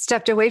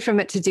stepped away from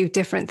it to do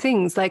different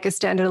things, like a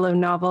standalone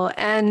novel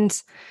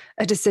and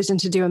a decision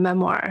to do a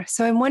memoir.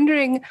 So I'm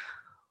wondering,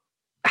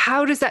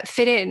 how does that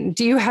fit in?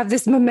 Do you have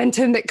this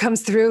momentum that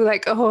comes through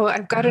like, oh,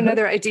 I've got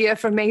another idea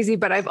for Maisie,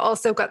 but I've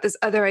also got this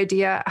other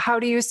idea? How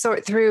do you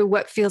sort through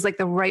what feels like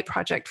the right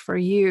project for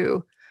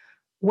you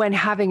when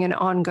having an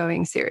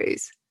ongoing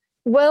series?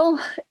 Well,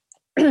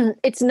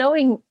 it's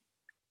knowing,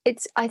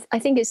 I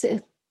think it's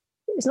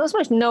not so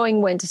much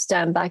knowing when to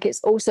stand back.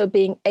 It's also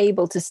being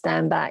able to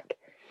stand back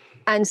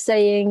and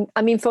saying,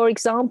 I mean, for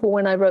example,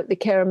 when I wrote The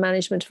Care and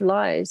Management of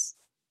Lies,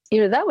 you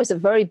know, that was a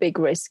very big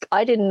risk.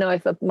 I didn't know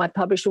if my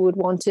publisher would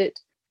want it,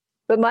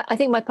 but I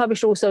think my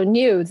publisher also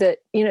knew that,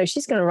 you know,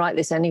 she's going to write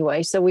this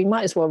anyway, so we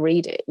might as well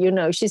read it. You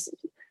know,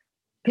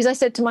 because I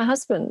said to my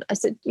husband, I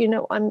said, you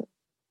know,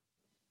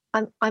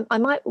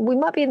 we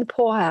might be in the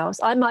poorhouse.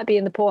 I might be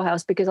in the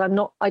poorhouse because I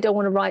don't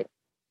want to write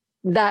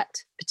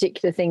that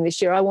particular thing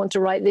this year. I want to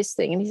write this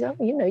thing. And he said,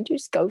 oh, you know,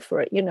 just go for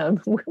it. You know,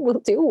 we'll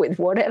deal with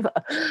whatever.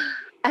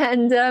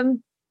 And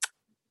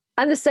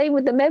the same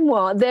with the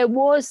memoir. There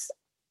was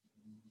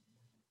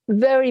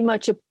very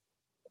much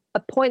a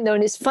point though,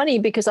 and it's funny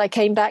because I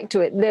came back to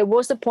it. There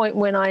was a point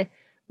when I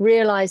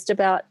realized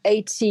about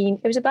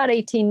 18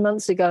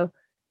 months ago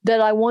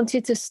that I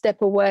wanted to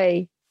step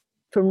away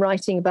from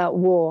writing about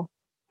war,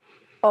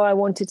 or I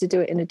wanted to do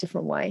it in a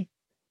different way.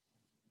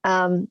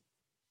 And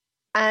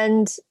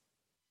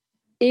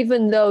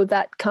even though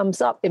that comes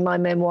up in my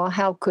memoir,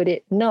 how could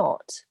it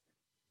not?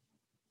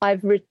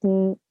 I've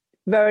written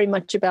very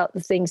much about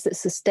the things that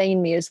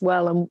sustain me as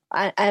well,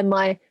 and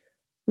my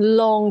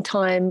long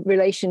time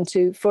relation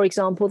to, for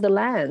example, the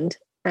land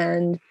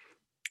and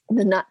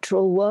the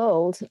natural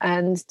world,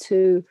 and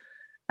to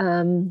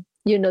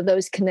you know,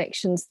 those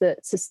connections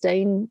that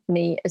sustain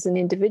me as an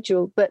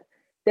individual. But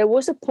there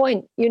was a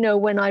point, you know,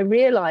 when I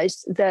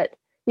realized that,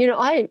 you know,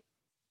 I,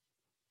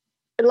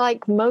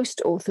 like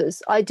most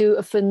authors, I do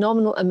a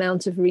phenomenal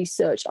amount of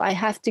research. I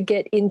have to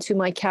get into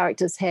my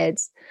characters'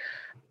 heads,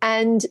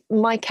 and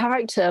my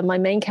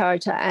main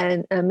character,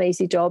 and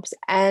Maisie Dobbs,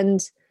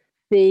 and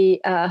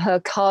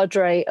her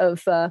cadre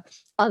of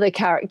other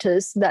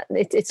characters, that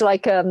it's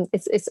like a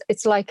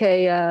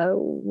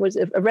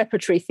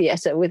repertory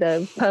theatre with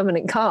a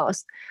permanent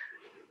cast.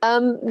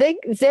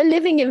 They're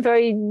living in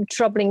very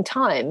troubling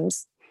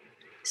times,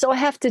 so I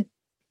have to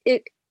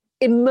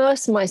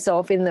immerse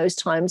myself in those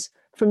times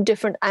from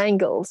different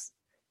angles.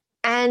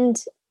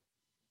 And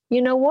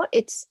you know what?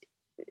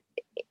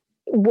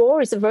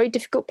 War is a very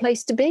difficult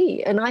place to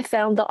be, and I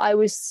found that I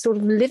was sort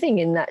of living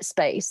in that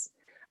space.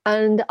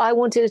 And I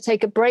wanted to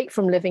take a break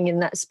from living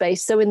in that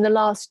space. So in the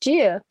last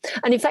year,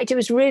 and in fact, it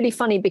was really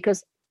funny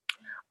because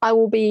I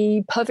will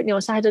be perfectly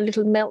honest, I had a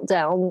little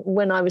meltdown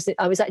when I was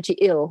actually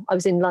ill. I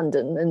was in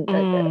London,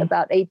 and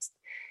about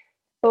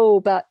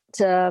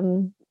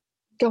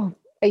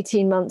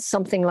 18 months,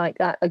 something like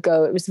that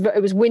ago. It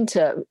was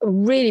winter,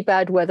 really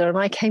bad weather, and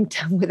I came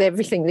down with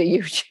everything that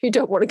you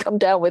don't want to come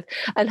down with,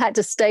 and had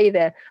to stay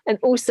there. And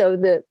also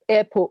the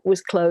airport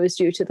was closed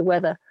due to the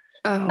weather.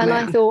 Oh, and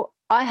man. I thought,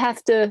 I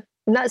have to.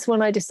 And that's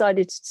when I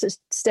decided to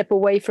step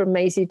away from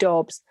Maisie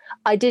Dobbs.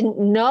 I didn't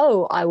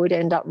know I would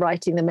end up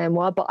writing the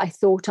memoir, but I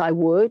thought I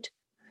would.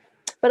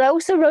 But I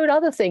also wrote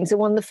other things. And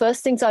one of the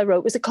first things I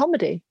wrote was a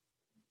comedy,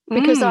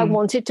 because I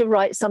wanted to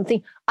write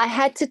something. I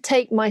had to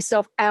take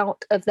myself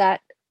out of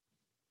that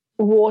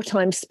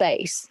wartime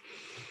space.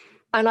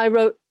 And I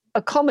wrote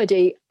a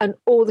comedy, and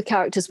all the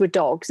characters were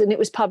dogs, and it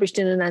was published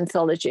in an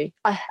anthology.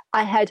 I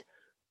had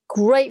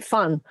great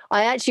fun.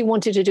 I actually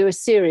wanted to do a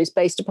series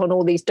based upon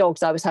all these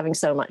dogs. I was having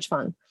so much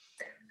fun.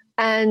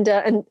 And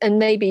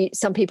maybe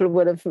some people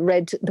would have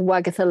read the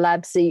Wagatha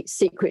Labsey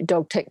Secret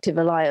Dog Detective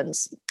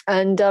Alliance.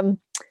 And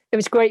it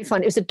was great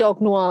fun. It was a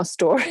dog noir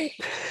story.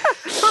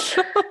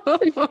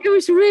 It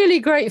was really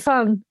great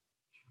fun.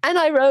 And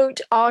I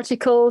wrote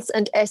articles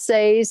and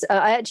essays.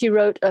 I actually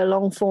wrote a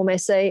long form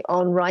essay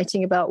on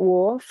writing about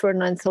war for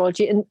an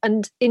anthology,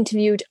 and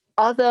interviewed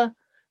other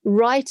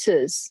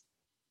writers,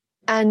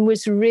 and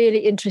was really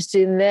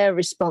interested in their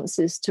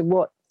responses to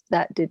what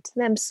that did to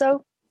them.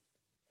 So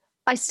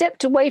I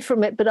stepped away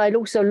from it, but I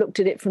also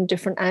looked at it from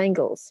different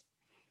angles.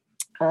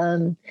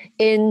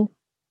 In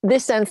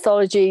this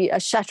anthology, A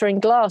Shattering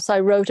Glass,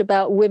 I wrote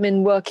about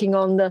women working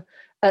on the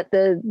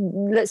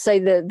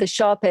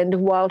sharp end of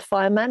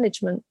wildfire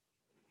management,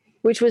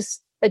 which was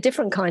a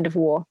different kind of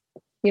war,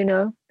 you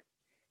know.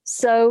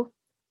 So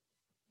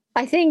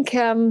I think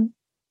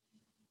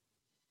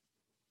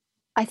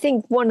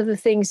one of the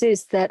things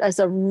is that as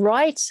a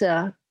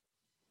writer,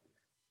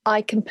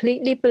 I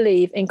completely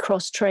believe in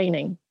cross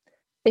training.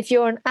 If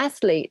you're an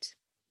athlete,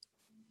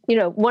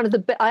 one of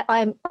the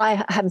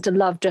I happen to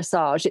love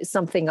dressage. It's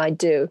something I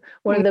do.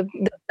 One of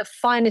the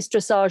finest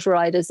dressage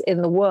riders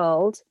in the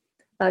world,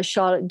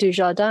 Charlotte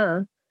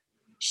Dujardin.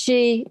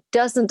 She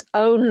doesn't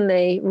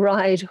only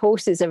ride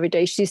horses every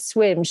day. She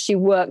swims. She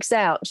works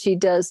out. She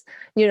does,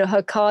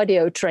 her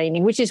cardio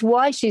training, which is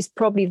why she's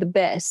probably the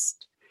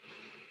best.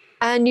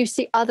 And you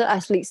see other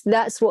athletes,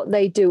 that's what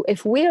they do.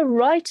 If we're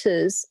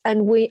writers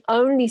and we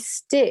only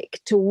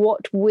stick to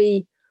what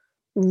we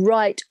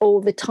write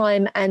all the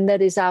time, and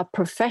that is our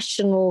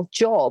professional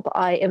job,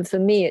 and for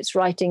me, it's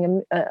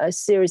writing a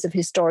series of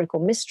historical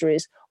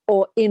mysteries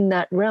or in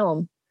that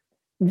realm,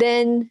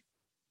 then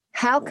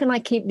how can I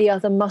keep the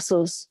other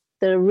muscles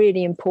that are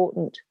really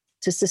important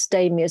to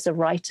sustain me as a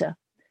writer?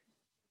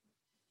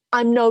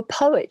 I'm no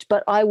poet,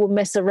 but I will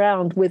mess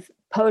around with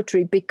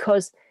poetry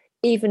because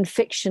even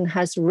fiction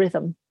has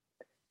rhythm.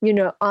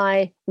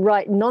 I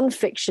write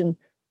nonfiction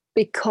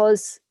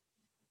because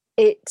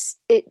it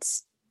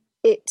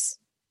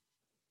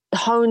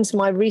hones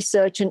my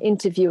research and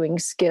interviewing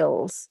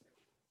skills,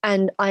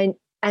 and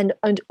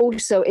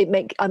also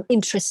I'm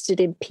interested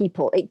in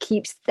people. It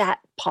keeps that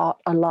part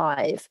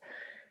alive.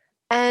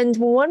 And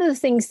one of the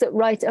things that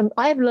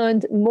I've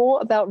learned more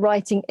about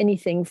writing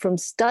anything from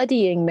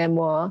studying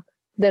memoir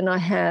than I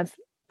have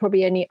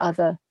probably any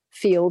other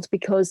field,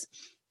 because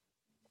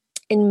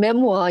in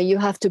memoir, you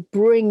have to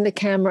bring the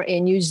camera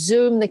in, you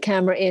zoom the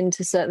camera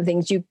into certain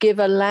things, you give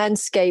a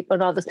landscape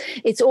and others.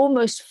 It's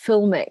almost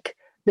filmic,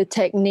 the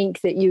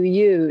technique that you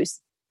use.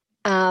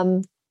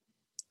 So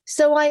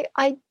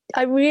I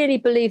really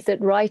believe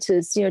that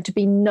writers, to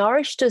be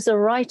nourished as a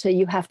writer,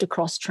 you have to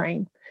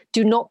cross-train.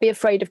 Do not be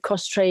afraid of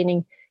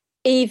cross-training,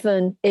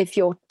 even if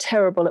you're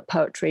terrible at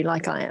poetry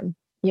like I am.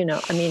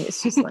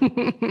 It's just like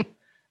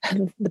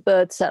the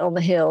bird sat on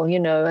the hill,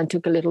 and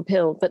took a little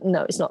pill. But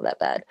no, it's not that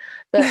bad.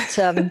 But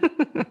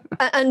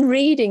and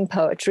reading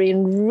poetry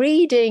and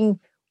reading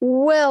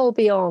well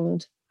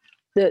beyond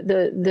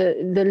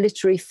the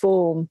literary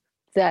form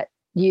that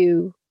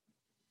you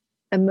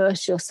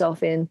immerse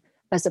yourself in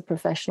as a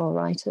professional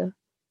writer.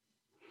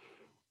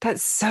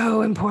 That's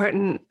so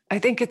important. I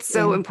think it's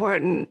so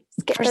important.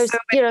 Get those,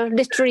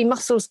 literary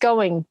muscles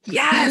going.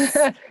 Yes.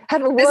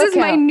 Have a workout.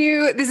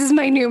 This is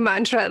my new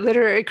mantra,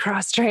 literary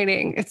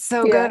cross-training. It's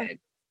so good.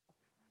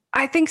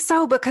 I think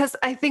so, because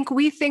I think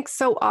we think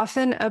so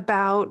often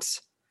about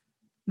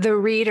the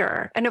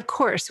reader. And of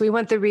course, we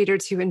want the reader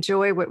to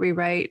enjoy what we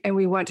write and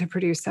we want to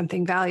produce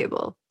something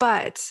valuable.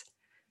 But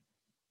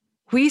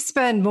we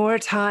spend more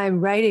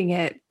time writing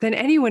it than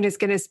anyone is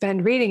going to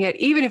spend reading it,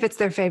 even if it's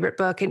their favorite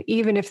book and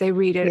even if they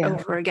read it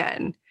over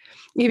again.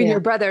 Even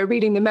your brother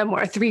reading the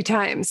memoir 3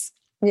 times.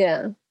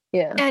 Yeah,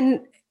 yeah.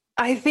 And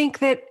I think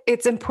that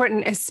it's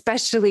important,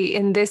 especially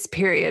in this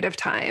period of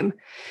time,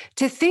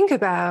 to think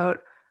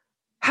about,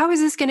 how is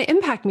this going to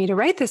impact me to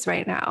write this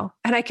right now?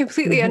 And I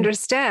completely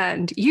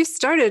understand. You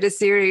started a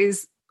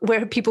series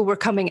where people were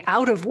coming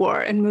out of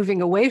war and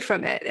moving away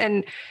from it.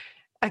 And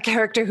a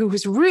character who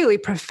was really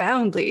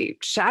profoundly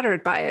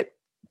shattered by it,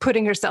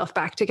 putting herself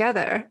back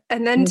together.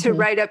 And then to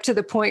write up to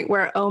the point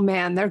where, oh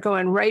man, they're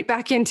going right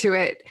back into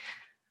it.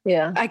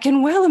 Yeah. I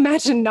can well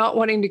imagine not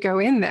wanting to go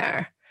in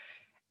there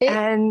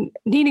and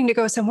needing to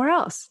go somewhere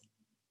else.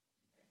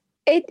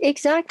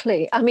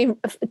 Exactly. I mean,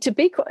 to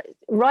be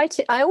right,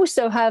 I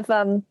also have,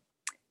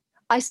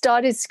 I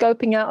started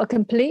scoping out a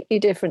completely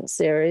different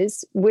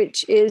series,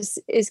 which is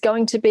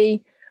going to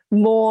be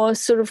more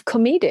sort of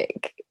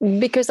comedic,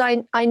 because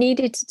I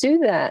needed to do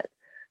that.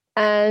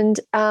 And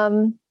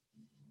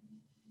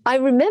I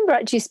remember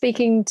actually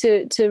speaking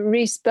to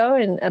Rhys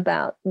Bowen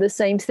about the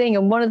same thing.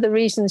 And one of the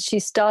reasons she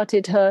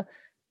started her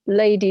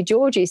Lady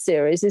Georgie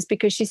series is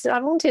because she said,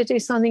 I wanted to do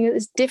something that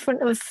was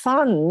different and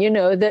fun,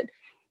 that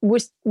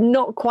was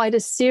not quite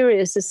as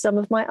serious as some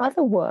of my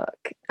other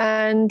work.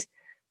 And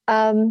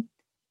I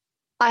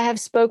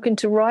have spoken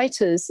to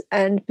writers,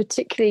 and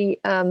particularly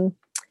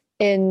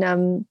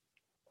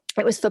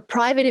it was for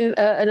an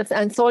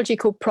anthology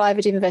called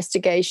Private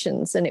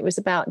Investigations, and it was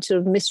about sort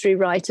of mystery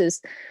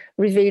writers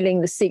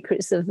revealing the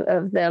secrets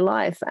of their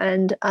life.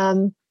 And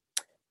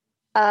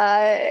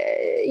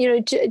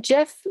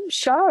Jeff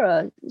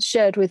Shara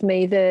shared with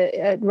me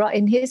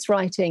in his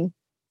writing,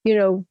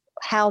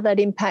 how that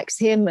impacts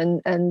him, and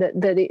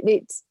that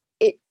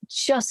it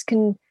just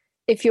can.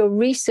 If you're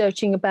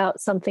researching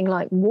about something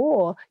like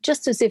war,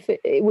 just as if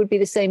it would be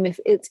the same if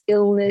it's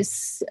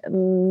illness,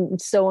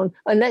 so on.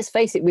 And let's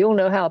face it, we all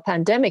know how a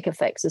pandemic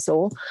affects us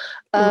all.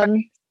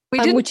 Right. We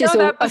didn't which know is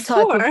that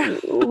before.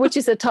 Which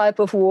is a type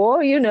of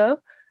war,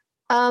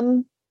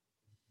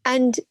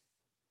 And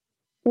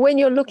when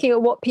you're looking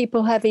at what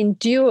people have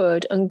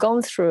endured and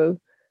gone through,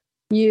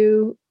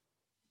 it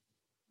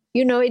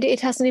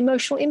has an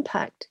emotional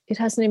impact. It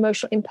has an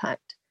emotional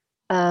impact.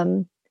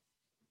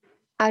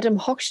 Adam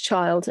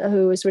Hochschild,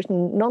 who has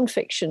written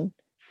nonfiction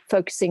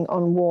focusing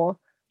on war,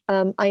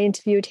 I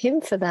interviewed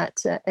him for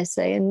that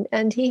essay,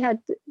 and he had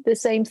the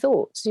same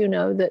thoughts,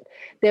 that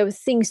there were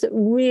things that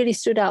really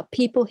stood out,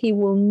 people he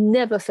will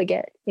never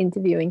forget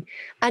interviewing.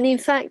 And in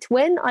fact,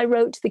 when I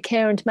wrote The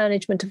Care and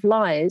Management of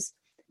Lies,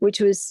 which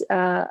was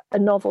a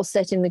novel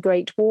set in the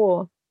Great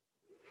War,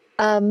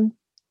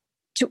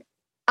 to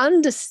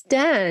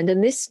understand,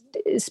 and this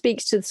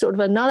speaks to sort of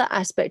another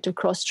aspect of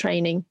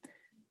cross-training,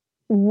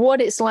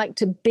 what it's like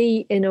to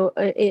be in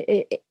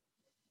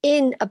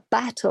a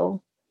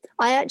battle.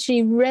 I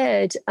actually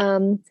read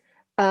Carl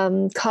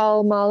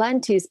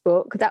Marlantes'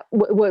 book. That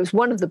was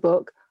one of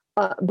the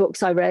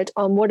books I read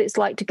on what it's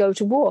like to go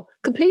to war.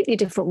 Completely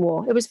different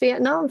war. It was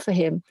Vietnam for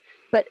him.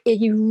 But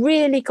you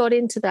really got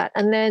into that.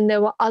 And then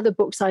there were other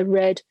books I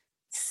read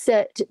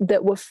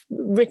that were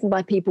written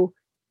by people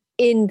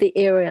in the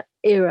era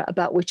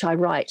about which I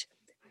write.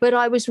 But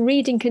I was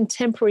reading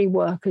contemporary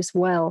work as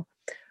well,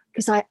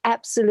 because I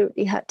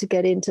absolutely had to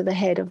get into the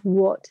head of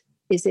what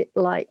is it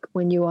like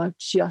when you are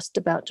just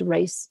about to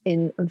race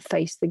in and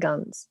face the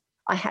guns.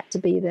 I had to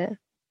be there.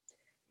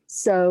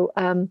 So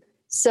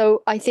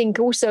I think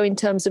also in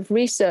terms of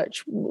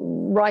research,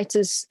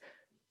 writers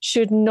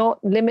should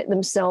not limit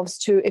themselves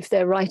to, if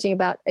they're writing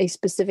about a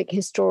specific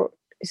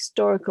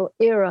historical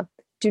era,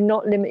 do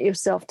not limit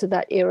yourself to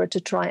that era to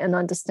try and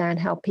understand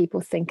how people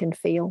think and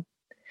feel.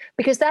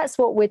 Because that's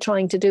what we're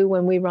trying to do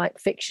when we write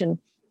fiction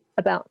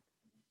about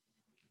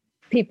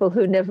people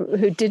who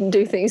didn't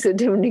do things that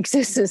didn't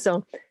exist and so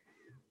on.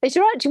 It's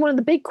actually one of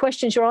the big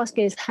questions you're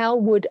asking is, how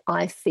would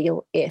I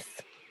feel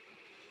if?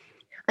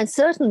 And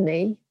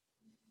certainly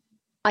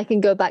I can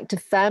go back to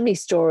family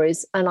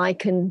stories and I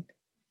can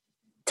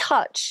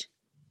touch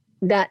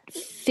that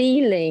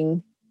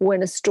feeling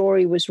when a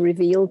story was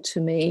revealed to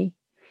me,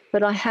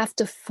 but I have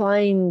to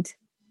find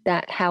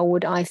that how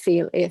would I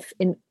feel if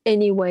in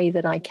any way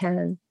that I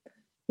can,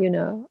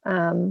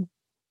 I'm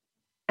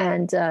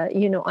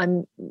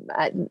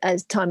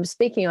as time of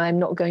speaking, I'm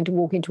not going to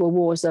walk into a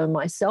war zone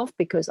myself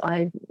because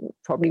I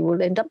probably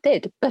will end up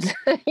dead. But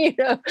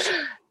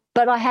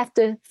but I have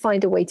to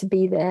find a way to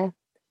be there,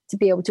 to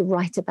be able to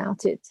write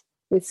about it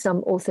with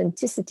some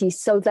authenticity,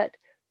 so that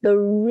the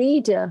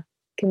reader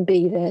can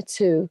be there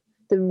too.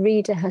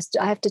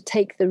 I have to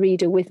take the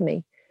reader with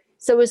me.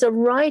 So as a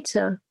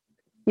writer,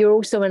 you're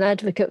also an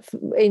advocate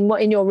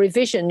in your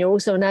revision. You're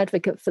also an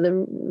advocate for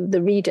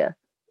the reader,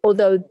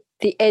 although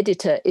the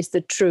editor is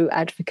the true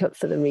advocate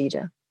for the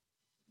reader.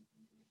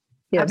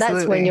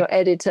 That's when your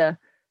editor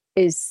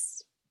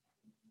is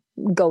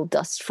gold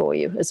dust for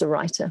you as a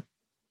writer.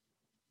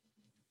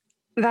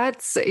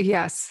 That's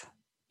yes.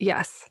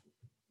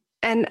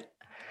 And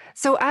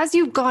so as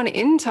you've gone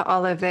into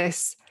all of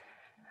this,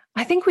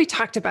 I think we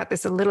talked about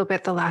this a little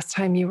bit the last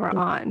time you were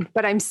on,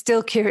 but I'm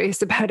still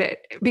curious about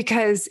it,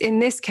 because in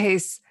this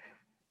case,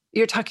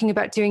 you're talking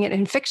about doing it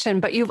in fiction,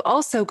 but you've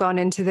also gone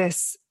into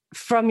this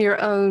from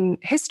your own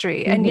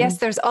history. And yes,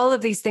 there's all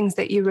of these things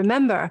that you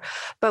remember,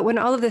 but when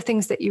all of the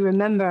things that you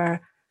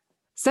remember,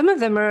 some of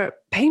them are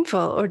painful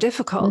or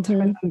difficult to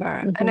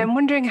remember. And I'm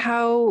wondering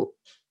how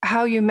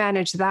you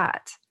manage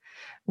that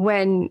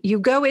when you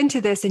go into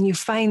this and you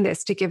find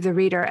this to give the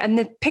reader, and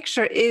the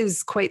picture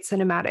is quite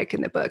cinematic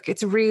in the book.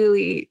 It's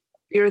really,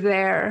 you're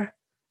there.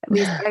 At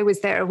least I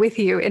was there with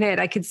you in it.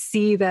 I could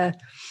see the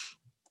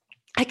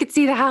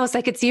house.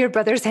 I could see your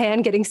brother's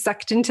hand getting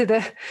sucked into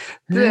the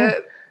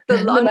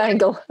long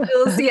angle.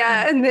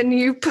 Yeah. And then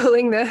you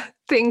pulling the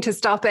thing to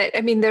stop it.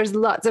 I mean, there's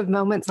lots of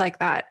moments like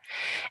that.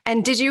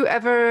 And did you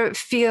ever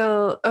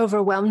feel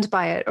overwhelmed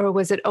by it, or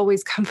was it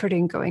always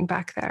comforting going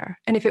back there?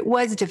 And if it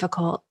was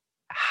difficult,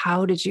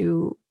 how did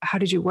you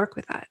work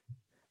with that?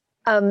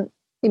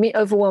 You mean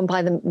overwhelmed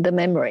by the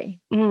memory,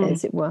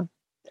 as it were?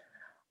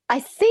 I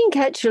think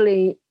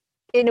actually,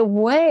 in a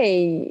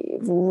way,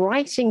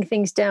 writing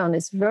things down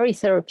is very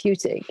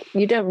therapeutic.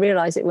 You don't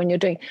realize it when you're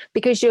doing,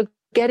 because you're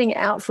getting it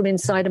out from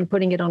inside and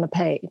putting it on a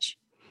page.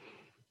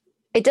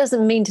 It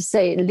doesn't mean to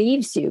say it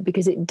leaves you,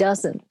 because it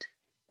doesn't.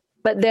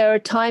 But there are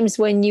times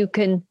when you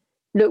can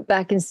look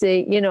back and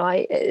say,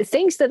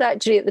 things that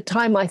actually at the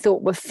time I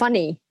thought were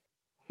funny,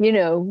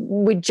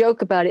 we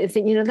joke about it and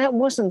think, that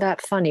wasn't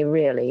that funny,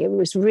 really. It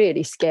was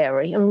really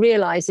scary. And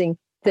realizing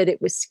that it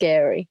was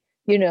scary,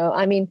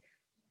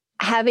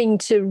 having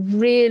to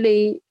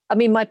really,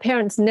 my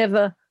parents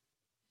never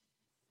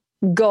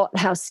got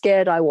how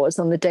scared I was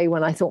on the day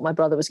when I thought my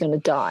brother was going to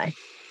die,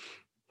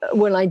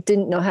 when I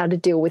didn't know how to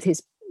deal with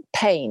his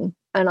pain.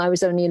 And I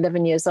was only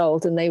 11 years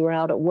old and they were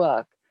out at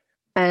work.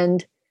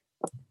 And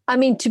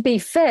to be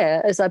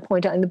fair, as I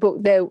point out in the book,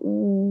 there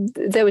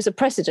was a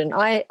precedent.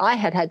 I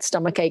had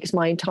stomach aches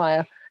my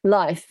entire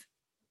life.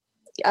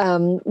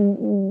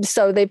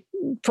 So they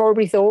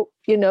probably thought,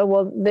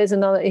 well, there's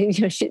another,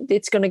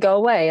 it's going to go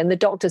away. And the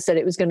doctor said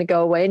it was going to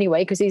go away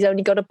anyway, because he's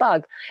only got a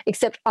bug.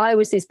 Except I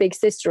was his big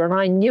sister and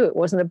I knew it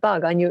wasn't a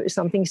bug. I knew it was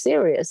something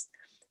serious.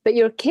 But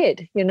you're a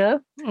kid,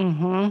 And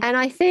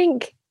I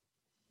think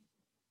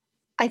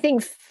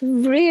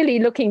really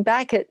looking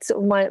back at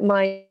sort of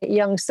my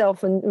young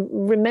self and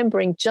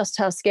remembering just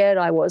how scared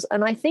I was.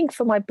 And I think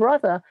for my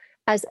brother,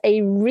 as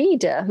a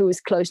reader who was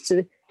close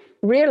to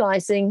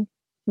realizing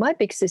my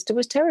big sister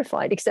was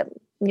terrified, except,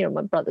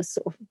 my brother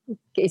sort of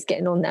is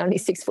getting on now and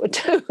he's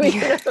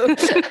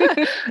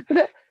 6'2",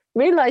 But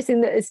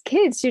realizing that as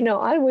kids,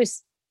 I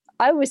was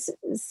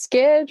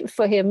scared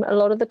for him a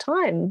lot of the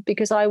time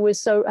because I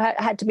was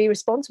had to be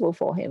responsible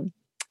for him.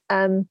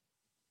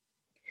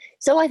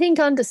 So I think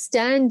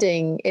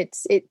understanding it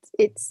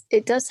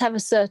does have a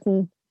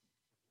certain,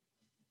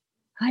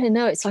 I don't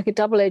know, it's like a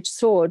double-edged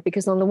sword,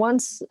 because on the one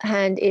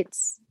hand,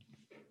 it's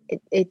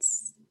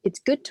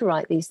good to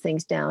write these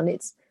things down.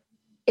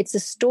 It's a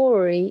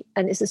story,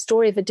 and it's a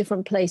story of a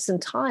different place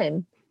and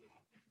time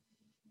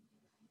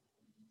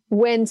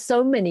when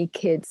so many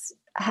kids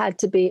had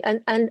to be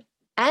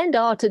and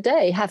are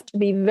today have to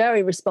be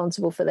very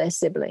responsible for their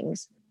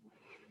siblings.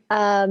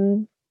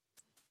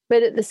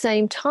 But at the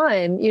same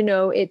time,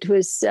 it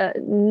was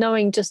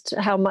knowing just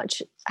how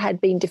much had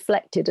been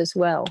deflected as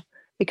well,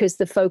 because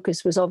the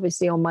focus was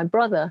obviously on my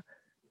brother.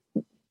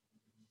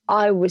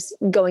 I was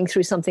going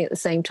through something at the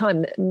same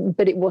time,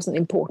 but it wasn't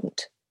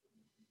important,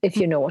 if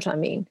you know what I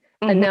mean.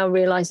 Mm-hmm. And now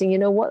realizing,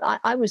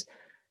 I was,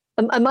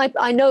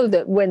 I know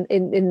that when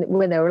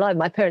they were alive,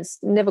 my parents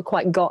never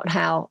quite got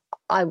how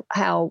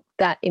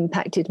that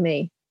impacted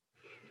me.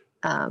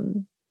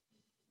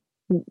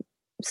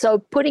 So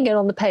putting it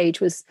on the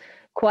page was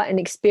quite an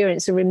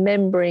experience, and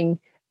remembering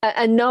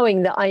and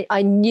knowing that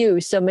I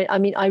knew so many. I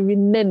mean, I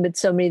remembered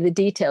so many of the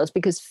details,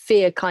 because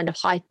fear kind of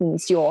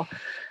heightens your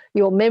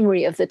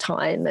memory of the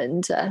time,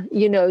 and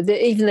even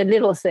the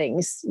little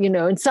things,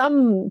 and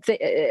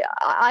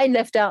I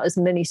left out as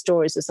many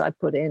stories as I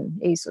put in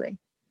easily.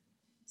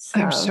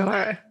 So.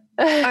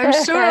 I'm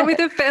sure with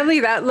a family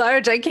that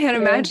large, I can't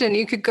imagine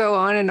you could go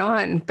on and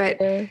on, but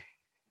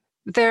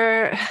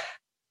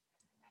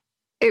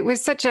it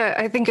was such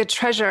I think a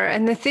treasure.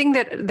 And the thing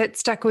that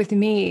stuck with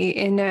me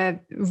in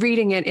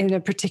reading it in a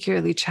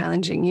particularly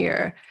challenging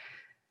year,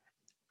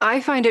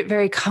 I find it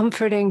very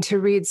comforting to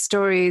read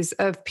stories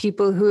of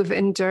people who have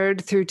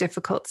endured through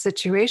difficult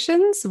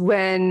situations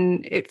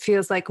when it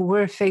feels like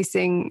we're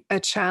facing a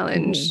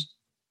challenge. Mm-hmm.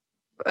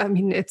 I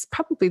mean, it's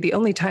probably the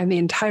only time the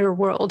entire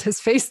world has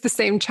faced the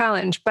same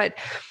challenge, but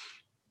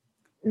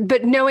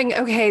knowing,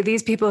 okay,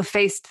 these people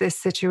faced this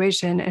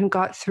situation and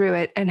got through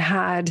it and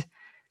had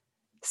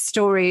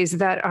stories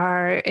that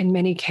are in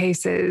many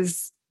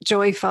cases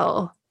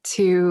joyful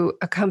to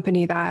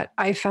accompany that,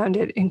 I found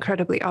it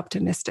incredibly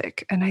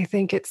optimistic. And I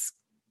think it's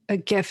a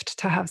gift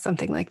to have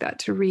something like that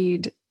to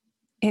read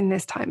in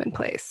this time and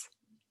place.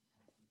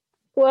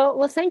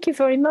 Well, thank you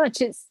very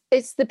much.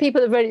 It's the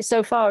people that read it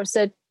so far have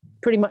said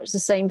pretty much the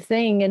same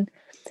thing. And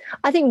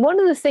I think one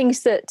of the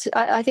things that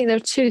I think there are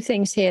two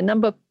things here.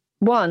 Number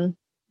one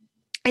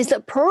is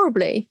that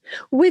probably,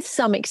 with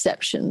some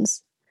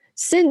exceptions,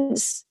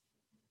 since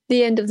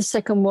the end of the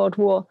Second World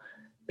War,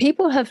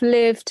 people have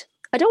lived,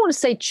 I don't want to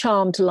say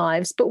charmed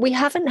lives, but we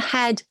haven't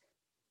had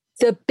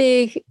the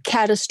big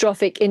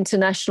catastrophic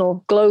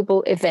international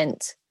global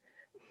event.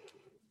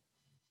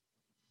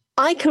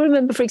 I can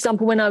remember, for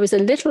example, when I was a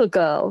little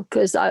girl,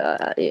 because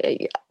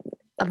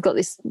I've got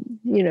this,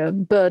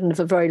 burden of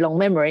a very long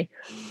memory.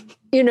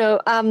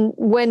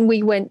 When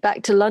we went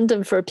back to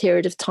London for a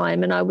period of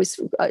time, and I was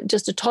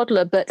just a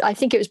toddler, but I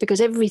think it was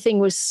because everything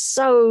was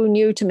so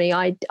new to me.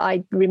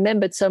 I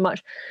remembered so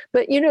much.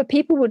 But,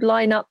 people would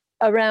line up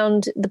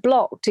around the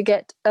block to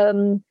get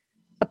a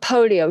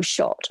polio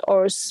shot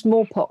or a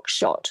smallpox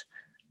shot.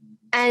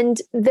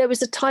 And there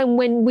was a time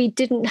when we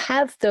didn't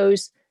have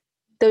those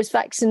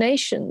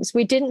vaccinations.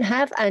 We didn't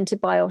have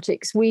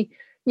antibiotics.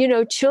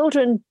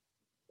 Children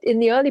in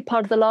the early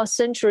part of the last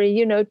century,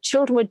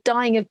 children were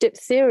dying of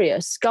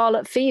diphtheria,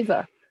 scarlet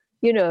fever,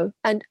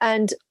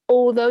 and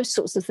all those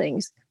sorts of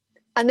things.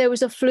 And there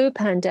was a flu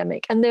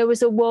pandemic, and there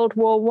was a World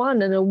War I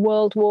and a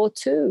World War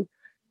II.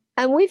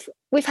 And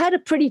we've had a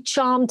pretty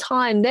charmed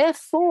time.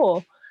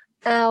 Therefore,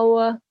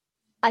 our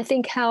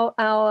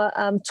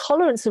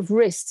tolerance of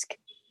risk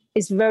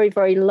is very,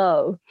 very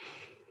low.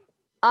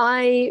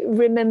 I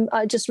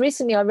remember just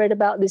recently I read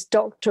about this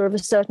doctor of a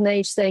certain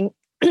age saying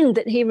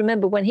that he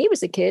remembered when he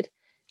was a kid,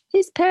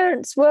 his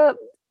parents were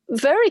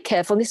very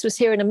careful, and this was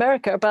here in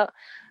America, about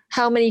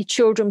how many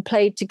children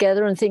played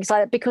together and things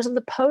like that because of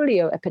the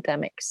polio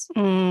epidemics.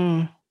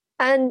 Mm.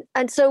 And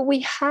so we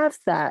have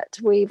that.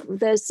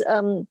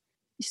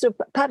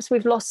 Perhaps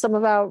we've lost some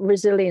of our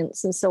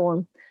resilience and so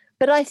on.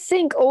 But I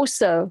think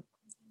also,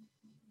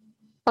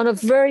 on a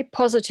very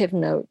positive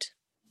note,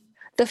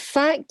 the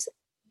fact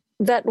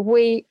that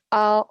we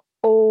are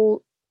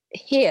all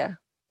here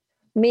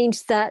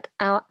means that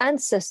our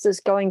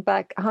ancestors going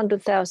back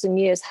 100,000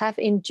 years have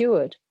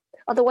endured.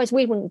 Otherwise,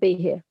 we wouldn't be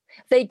here.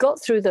 They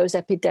got through those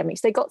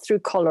epidemics. They got through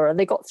cholera.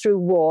 They got through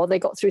war. They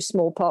got through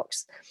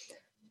smallpox.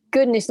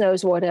 Goodness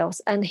knows what else.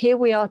 And here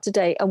we are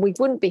today, and we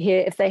wouldn't be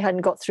here if they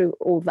hadn't got through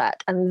all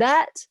that. And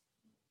that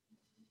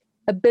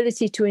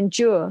ability to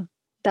endure,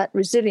 that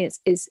resilience,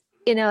 is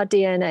in our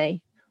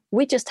DNA.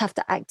 We just have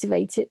to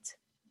activate it.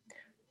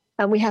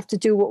 And we have to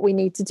do what we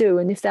need to do.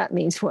 And if that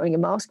means wearing a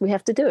mask, we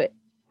have to do it.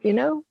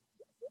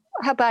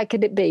 How bad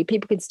could it be?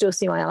 People can still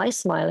see my eyes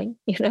smiling,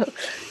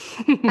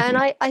 And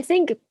I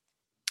think,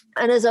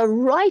 and as a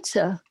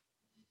writer,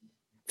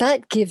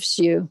 that gives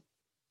you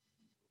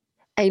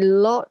a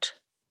lot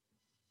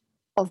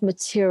of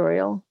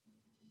material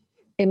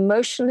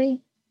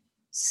emotionally,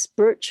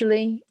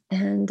 spiritually,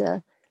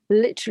 and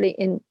literally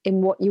in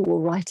what you will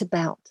write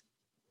about.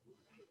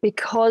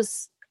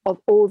 Because of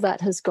all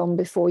that has gone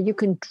before, you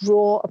can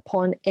draw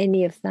upon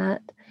any of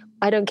that.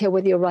 I don't care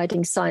whether you're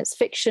writing science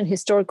fiction,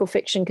 historical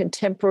fiction,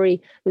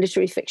 contemporary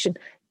literary fiction.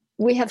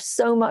 We have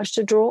so much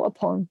to draw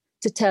upon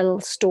to tell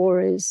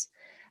stories.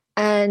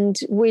 And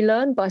we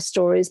learn by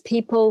stories.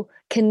 People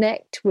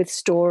connect with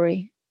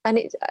story. And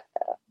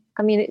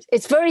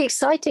it's very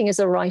exciting as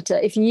a writer.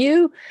 If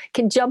you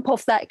can jump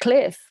off that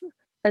cliff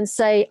and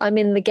say, I'm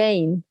in the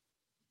game,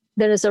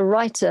 then as a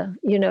writer,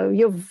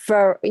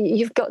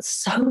 you've got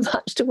so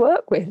much to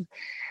work with.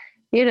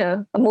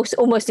 I'm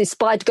almost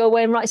inspired to go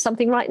away and write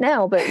something right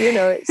now. But,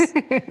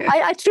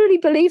 I truly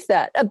believe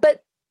that.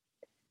 But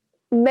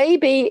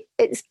maybe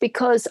it's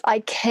because I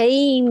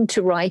came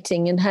to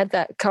writing and had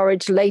that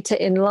courage later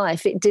in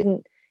life.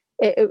 It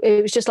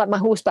was just like my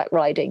horseback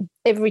riding.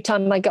 Every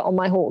time I get on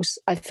my horse,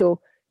 I feel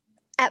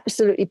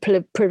absolutely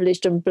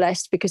privileged and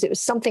blessed, because it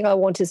was something I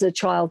wanted as a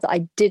child that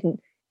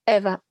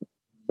I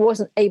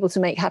wasn't able to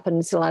make happen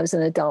until I was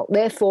an adult.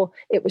 Therefore,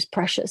 it was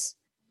precious.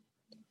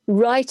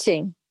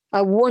 Writing,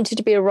 I wanted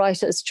to be a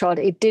writer as a child.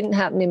 It didn't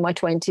happen in my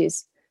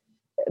 20s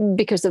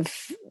because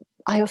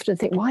I often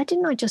think, why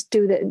didn't I just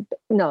do that?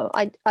 No,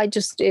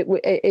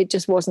 it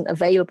just wasn't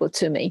available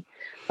to me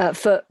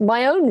for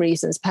my own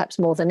reasons, perhaps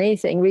more than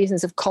anything,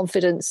 reasons of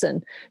confidence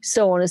and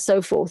so on and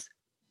so forth.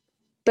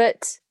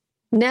 But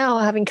now,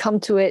 having come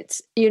to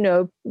it,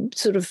 I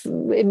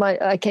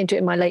came to it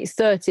in my late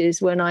 30s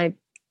when I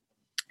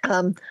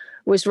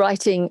was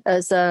writing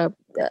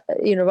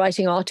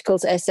writing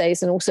articles,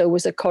 essays, and also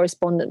was a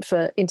correspondent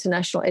for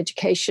international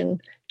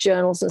education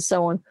journals and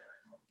so on,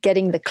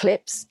 getting the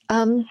clips.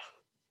 I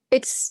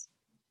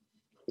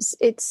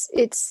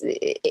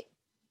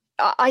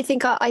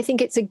think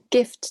it's a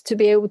gift to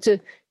be able to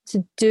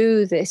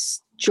do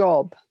this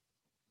job.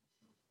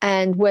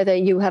 And whether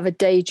you have a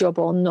day job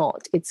or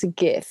not, it's a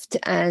gift.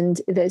 And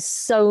there's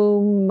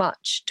so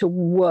much to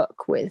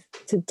work with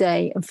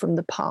today and from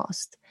the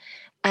past.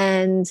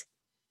 And,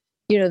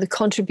 the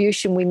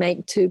contribution we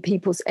make to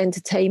people's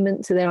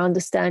entertainment, to their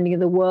understanding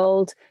of the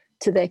world,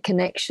 to their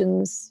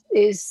connections,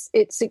 it's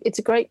a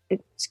great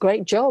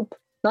job.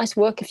 Nice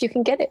work if you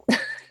can get it.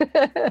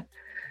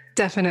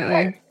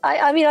 Definitely.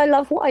 I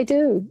love what I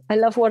do. I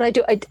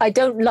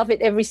don't love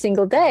it every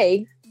single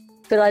day,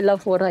 but I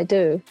love what I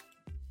do.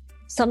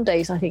 Some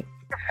days I think,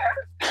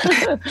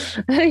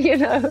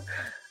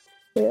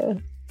 Yeah.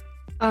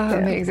 Oh,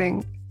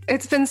 amazing.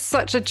 It's been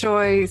such a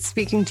joy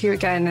speaking to you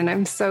again. And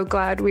I'm so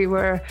glad we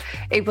were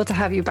able to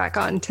have you back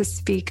on to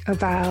speak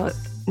about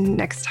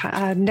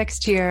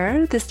next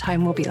year. This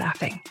time we'll be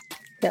laughing.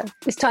 Yeah.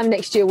 This time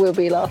next year we'll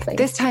be laughing.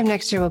 We'll cut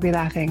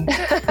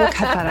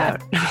that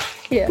out.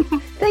 Yeah.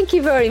 Thank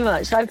you very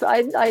much.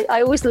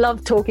 I always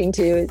love talking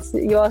to you.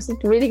 You ask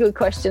really good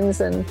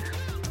questions, and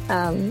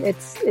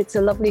it's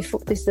a lovely,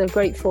 this is a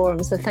great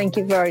forum. So thank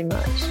you very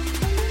much.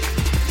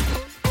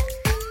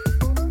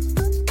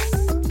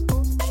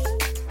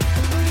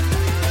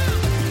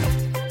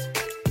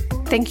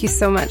 Thank you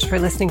so much for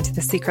listening to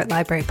the Secret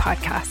Library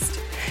podcast.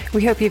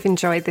 We hope you've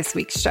enjoyed this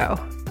week's show.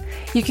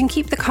 You can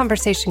keep the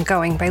conversation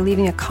going by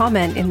leaving a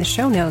comment in the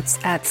show notes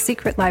at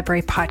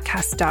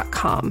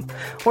secretlibrarypodcast.com,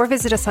 or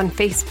visit us on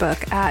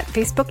Facebook at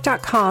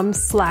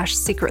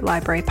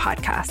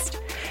facebook.com/secretlibrarypodcast.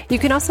 You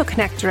can also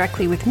connect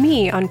directly with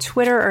me on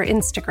Twitter or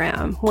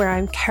Instagram, where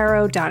I'm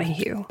Caro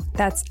Donahue.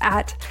 That's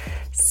at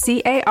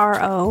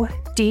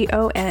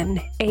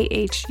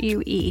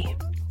CaroDonahue.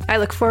 I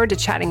look forward to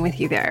chatting with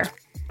you there.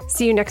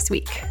 See you next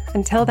week.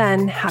 Until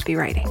then, happy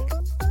writing.